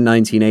 In the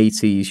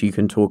 1980s, you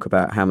can talk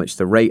about how much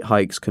the rate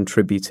hikes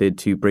contributed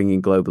to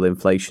bringing global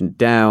inflation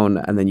down,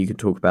 and then you can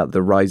talk about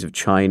the rise of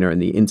China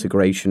and the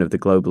integration of the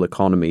global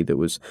economy that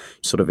was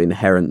sort of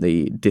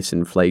inherently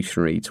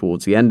disinflationary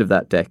towards the end of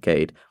that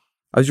decade.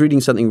 I was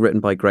reading something written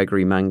by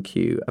Gregory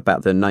Mankiw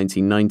about the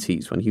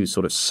 1990s when he was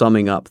sort of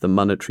summing up the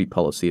monetary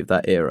policy of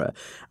that era.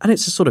 And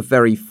it's a sort of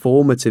very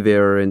formative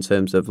era in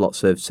terms of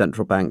lots of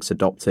central banks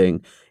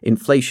adopting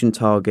inflation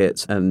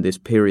targets and this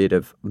period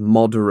of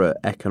moderate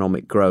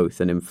economic growth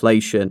and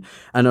inflation.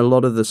 And a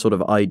lot of the sort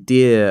of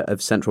idea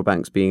of central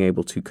banks being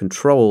able to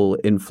control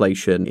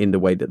inflation in the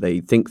way that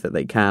they think that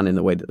they can, in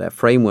the way that their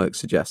framework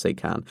suggests they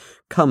can,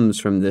 comes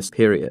from this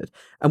period.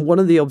 And one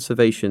of the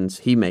observations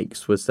he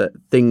makes was that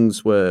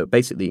things were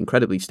basically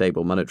incredibly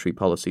stable. Monetary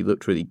policy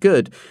looked really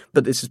good,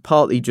 but this is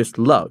partly just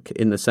luck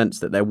in the sense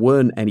that there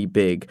weren't any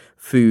big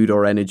food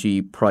or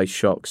energy price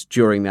shocks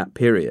during that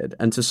period.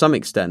 And to some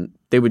extent,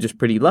 they were just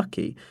pretty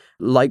lucky.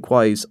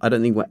 Likewise, I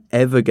don't think we're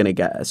ever going to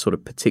get a sort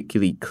of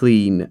particularly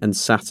clean and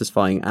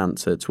satisfying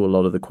answer to a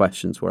lot of the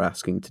questions we're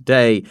asking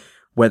today,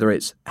 whether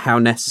it's how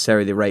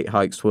necessary the rate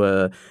hikes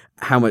were,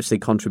 how much they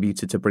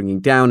contributed to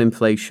bringing down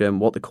inflation,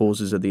 what the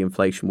causes of the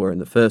inflation were in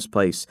the first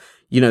place.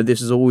 You know,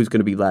 this is always going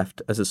to be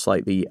left as a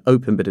slightly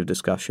open bit of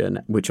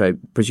discussion, which I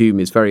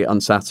presume is very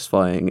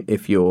unsatisfying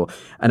if you're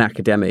an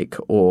academic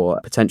or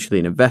potentially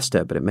an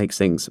investor, but it makes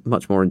things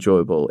much more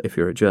enjoyable if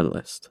you're a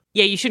journalist.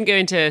 Yeah, you shouldn't go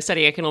into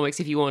studying economics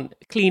if you want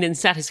clean and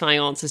satisfying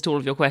answers to all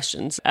of your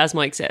questions. As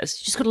Mike says,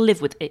 you just got to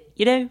live with it,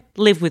 you know?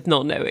 Live with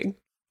not knowing.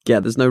 Yeah,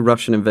 there's no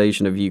Russian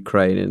invasion of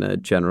Ukraine in a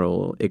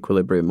general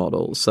equilibrium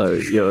model, so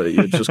you're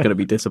just going to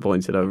be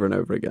disappointed over and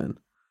over again.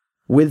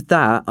 With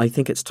that, I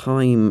think it's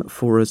time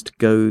for us to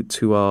go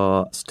to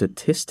our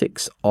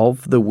statistics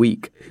of the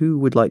week. Who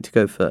would like to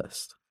go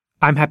first?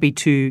 I'm happy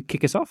to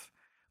kick us off.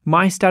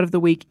 My stat of the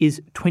week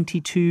is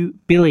 22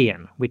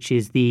 billion, which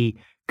is the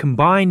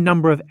combined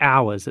number of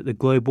hours that the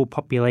global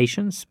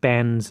population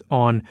spends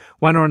on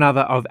one or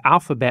another of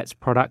Alphabet's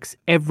products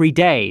every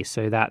day.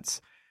 So that's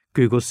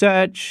Google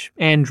Search,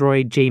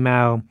 Android,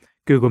 Gmail,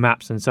 Google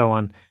Maps, and so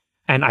on.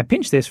 And I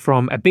pinched this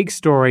from a big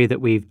story that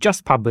we've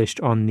just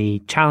published on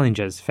the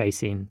challenges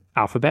facing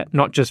Alphabet,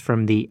 not just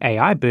from the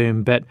AI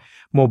boom, but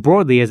more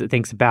broadly as it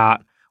thinks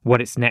about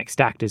what its next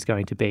act is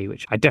going to be,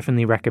 which I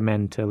definitely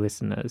recommend to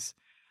listeners.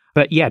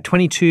 But yeah,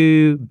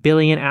 22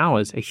 billion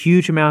hours, a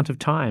huge amount of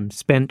time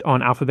spent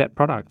on Alphabet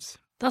products.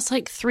 That's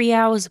like 3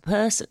 hours a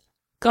person.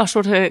 Gosh,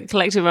 what a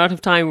collective amount of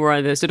time we're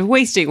either sort of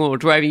wasting or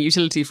driving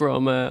utility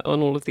from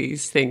on all of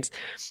these things.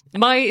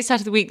 My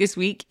stat of the week this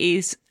week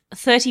is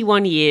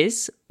 31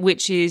 years,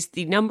 which is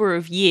the number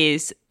of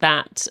years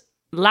that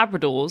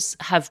Labradors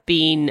have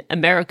been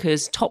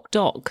America's top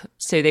dog.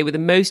 So they were the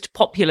most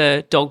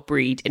popular dog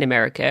breed in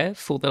America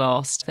for the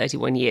last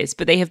 31 years,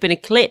 but they have been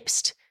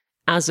eclipsed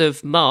as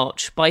of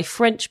March by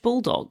French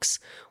Bulldogs,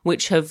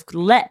 which have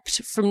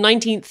leapt from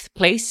 19th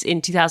place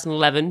in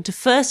 2011 to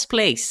first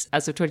place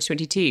as of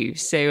 2022.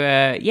 So,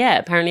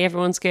 apparently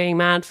everyone's going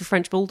mad for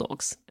French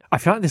Bulldogs. I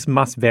feel like this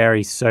must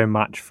vary so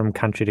much from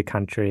country to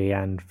country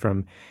and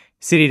from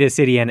city to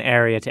city and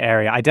area to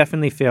area. I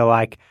definitely feel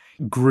like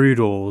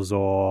Groodles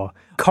or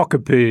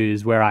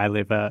Cockapoos, where I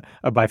live, are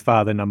by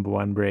far the number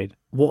one breed.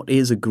 What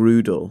is a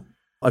Groodle?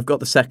 I've got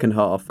the second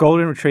half.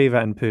 Golden Retriever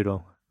and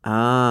Poodle.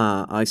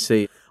 Ah, I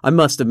see. I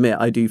must admit,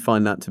 I do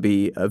find that to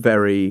be a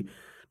very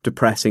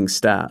depressing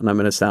stat, and I'm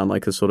going to sound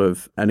like a sort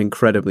of an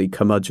incredibly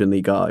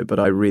curmudgeonly guy, but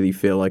I really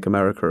feel like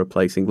America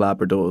replacing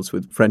Labradors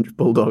with French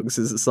Bulldogs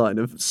is a sign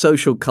of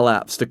social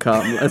collapse to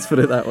come. Let's put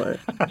it that way.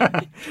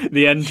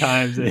 The end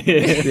times.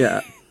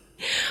 Yeah.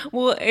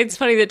 Well, it's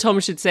funny that Tom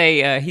should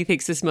say he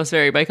thinks this must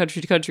vary by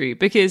country to country,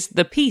 because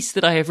the piece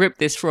that I have ripped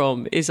this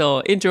from is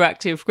our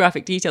interactive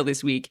graphic detail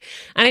this week,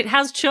 and it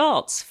has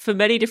charts for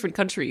many different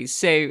countries.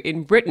 So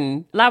in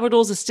Britain,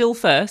 Labradors are still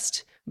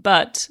first,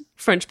 but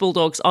French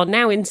Bulldogs are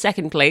now in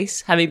second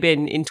place, having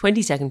been in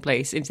 22nd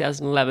place in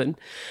 2011.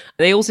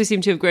 They also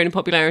seem to have grown in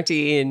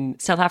popularity in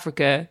South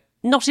Africa,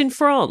 not in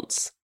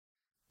France.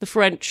 The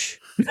French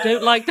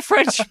don't like the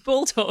French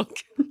Bulldog.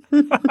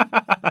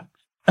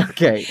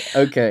 Okay.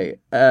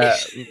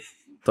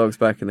 Dog's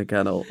back in the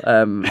kennel.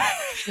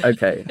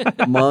 Okay.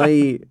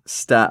 My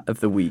stat of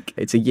the week,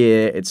 it's a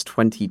year, it's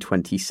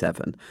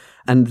 2027.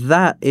 And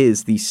that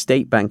is the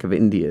State Bank of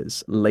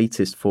India's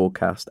latest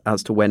forecast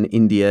as to when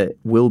India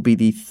will be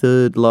the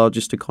third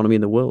largest economy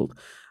in the world,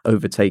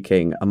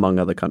 overtaking, among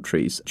other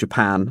countries,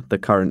 Japan, the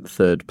current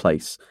third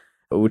place.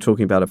 We're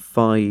talking about a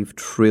 $5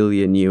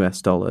 trillion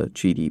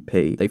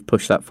GDP. They've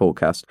pushed that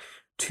forecast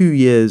 2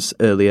 years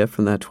earlier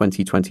from their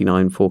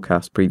 2029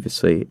 forecast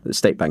previously. The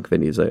State Bank of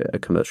India is a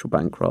commercial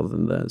bank rather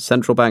than the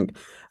central bank.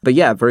 But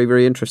yeah, very,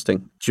 very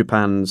interesting.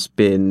 Japan's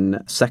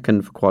been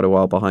second for quite a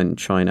while behind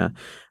China,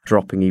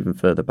 dropping even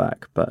further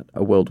back. But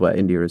a world where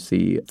India is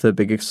the third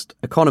biggest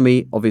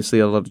economy, obviously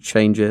a lot of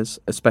changes,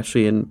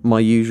 especially in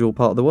my usual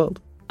part of the world.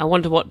 I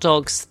wonder what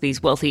dogs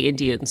these wealthy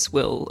Indians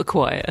will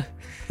acquire.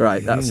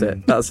 Right, that's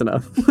it. That's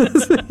enough.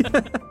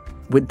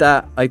 With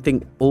that, I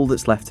think all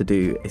that's left to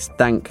do is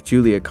thank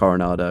Julia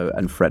Coronado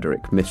and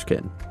Frederick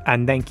Mishkin.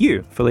 And thank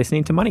you for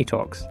listening to Money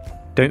Talks.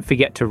 Don't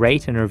forget to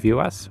rate and review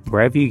us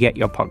wherever you get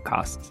your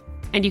podcasts.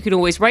 And you can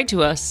always write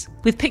to us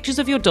with pictures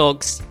of your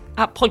dogs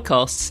at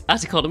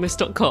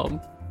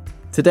podcasts@economist.com.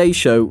 Today's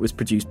show was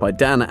produced by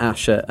Dan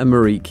Asher and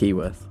Marie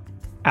Keyworth.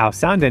 Our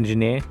sound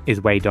engineer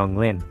is Wei Dong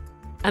Lin.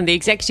 And the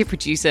executive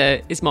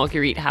producer is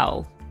Marguerite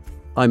Howell.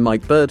 I'm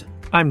Mike Bird.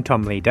 I'm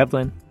Tom Lee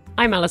Devlin.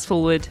 I'm Alice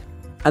Fullwood.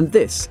 And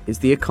this is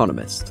The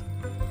Economist.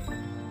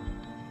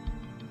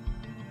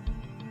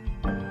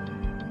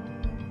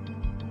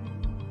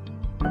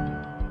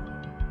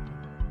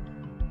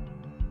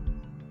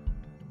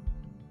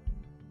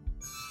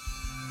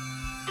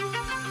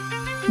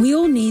 We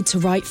all need to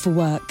write for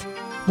work.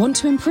 Want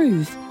to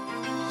improve?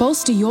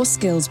 Bolster your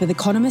skills with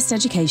Economist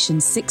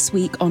Education's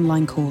 6-week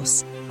online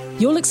course.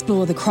 You'll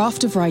explore the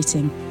craft of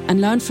writing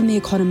and learn from The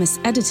Economist's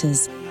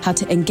editors how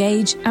to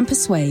engage and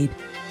persuade.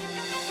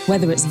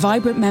 Whether it's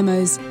vibrant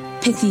memos,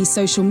 pithy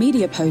social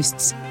media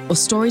posts, or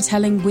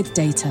storytelling with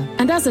data.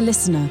 And as a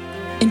listener,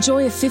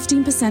 enjoy a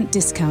 15%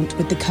 discount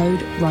with the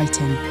code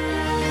WRITING.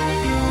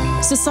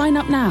 So sign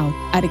up now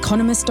at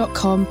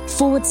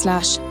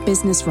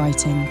economist.com/business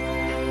writing.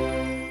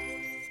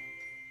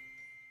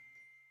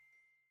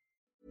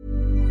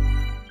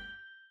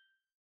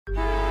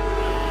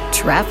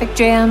 Traffic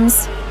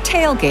jams,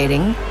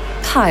 tailgating,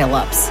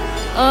 pile-ups.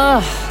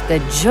 Ugh, the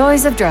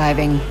joys of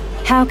driving.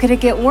 How could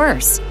it get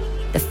worse?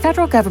 The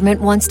federal government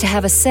wants to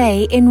have a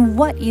say in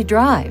what you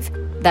drive.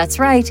 That's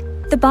right.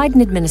 The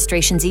Biden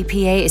administration's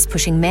EPA is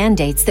pushing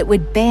mandates that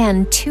would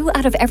ban 2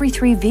 out of every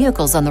 3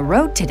 vehicles on the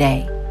road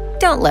today.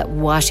 Don't let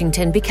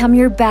Washington become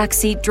your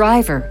backseat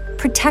driver.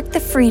 Protect the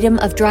freedom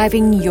of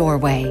driving your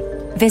way.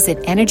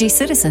 Visit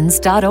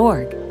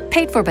EnergyCitizens.org.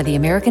 Paid for by the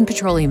American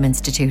Petroleum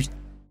Institute.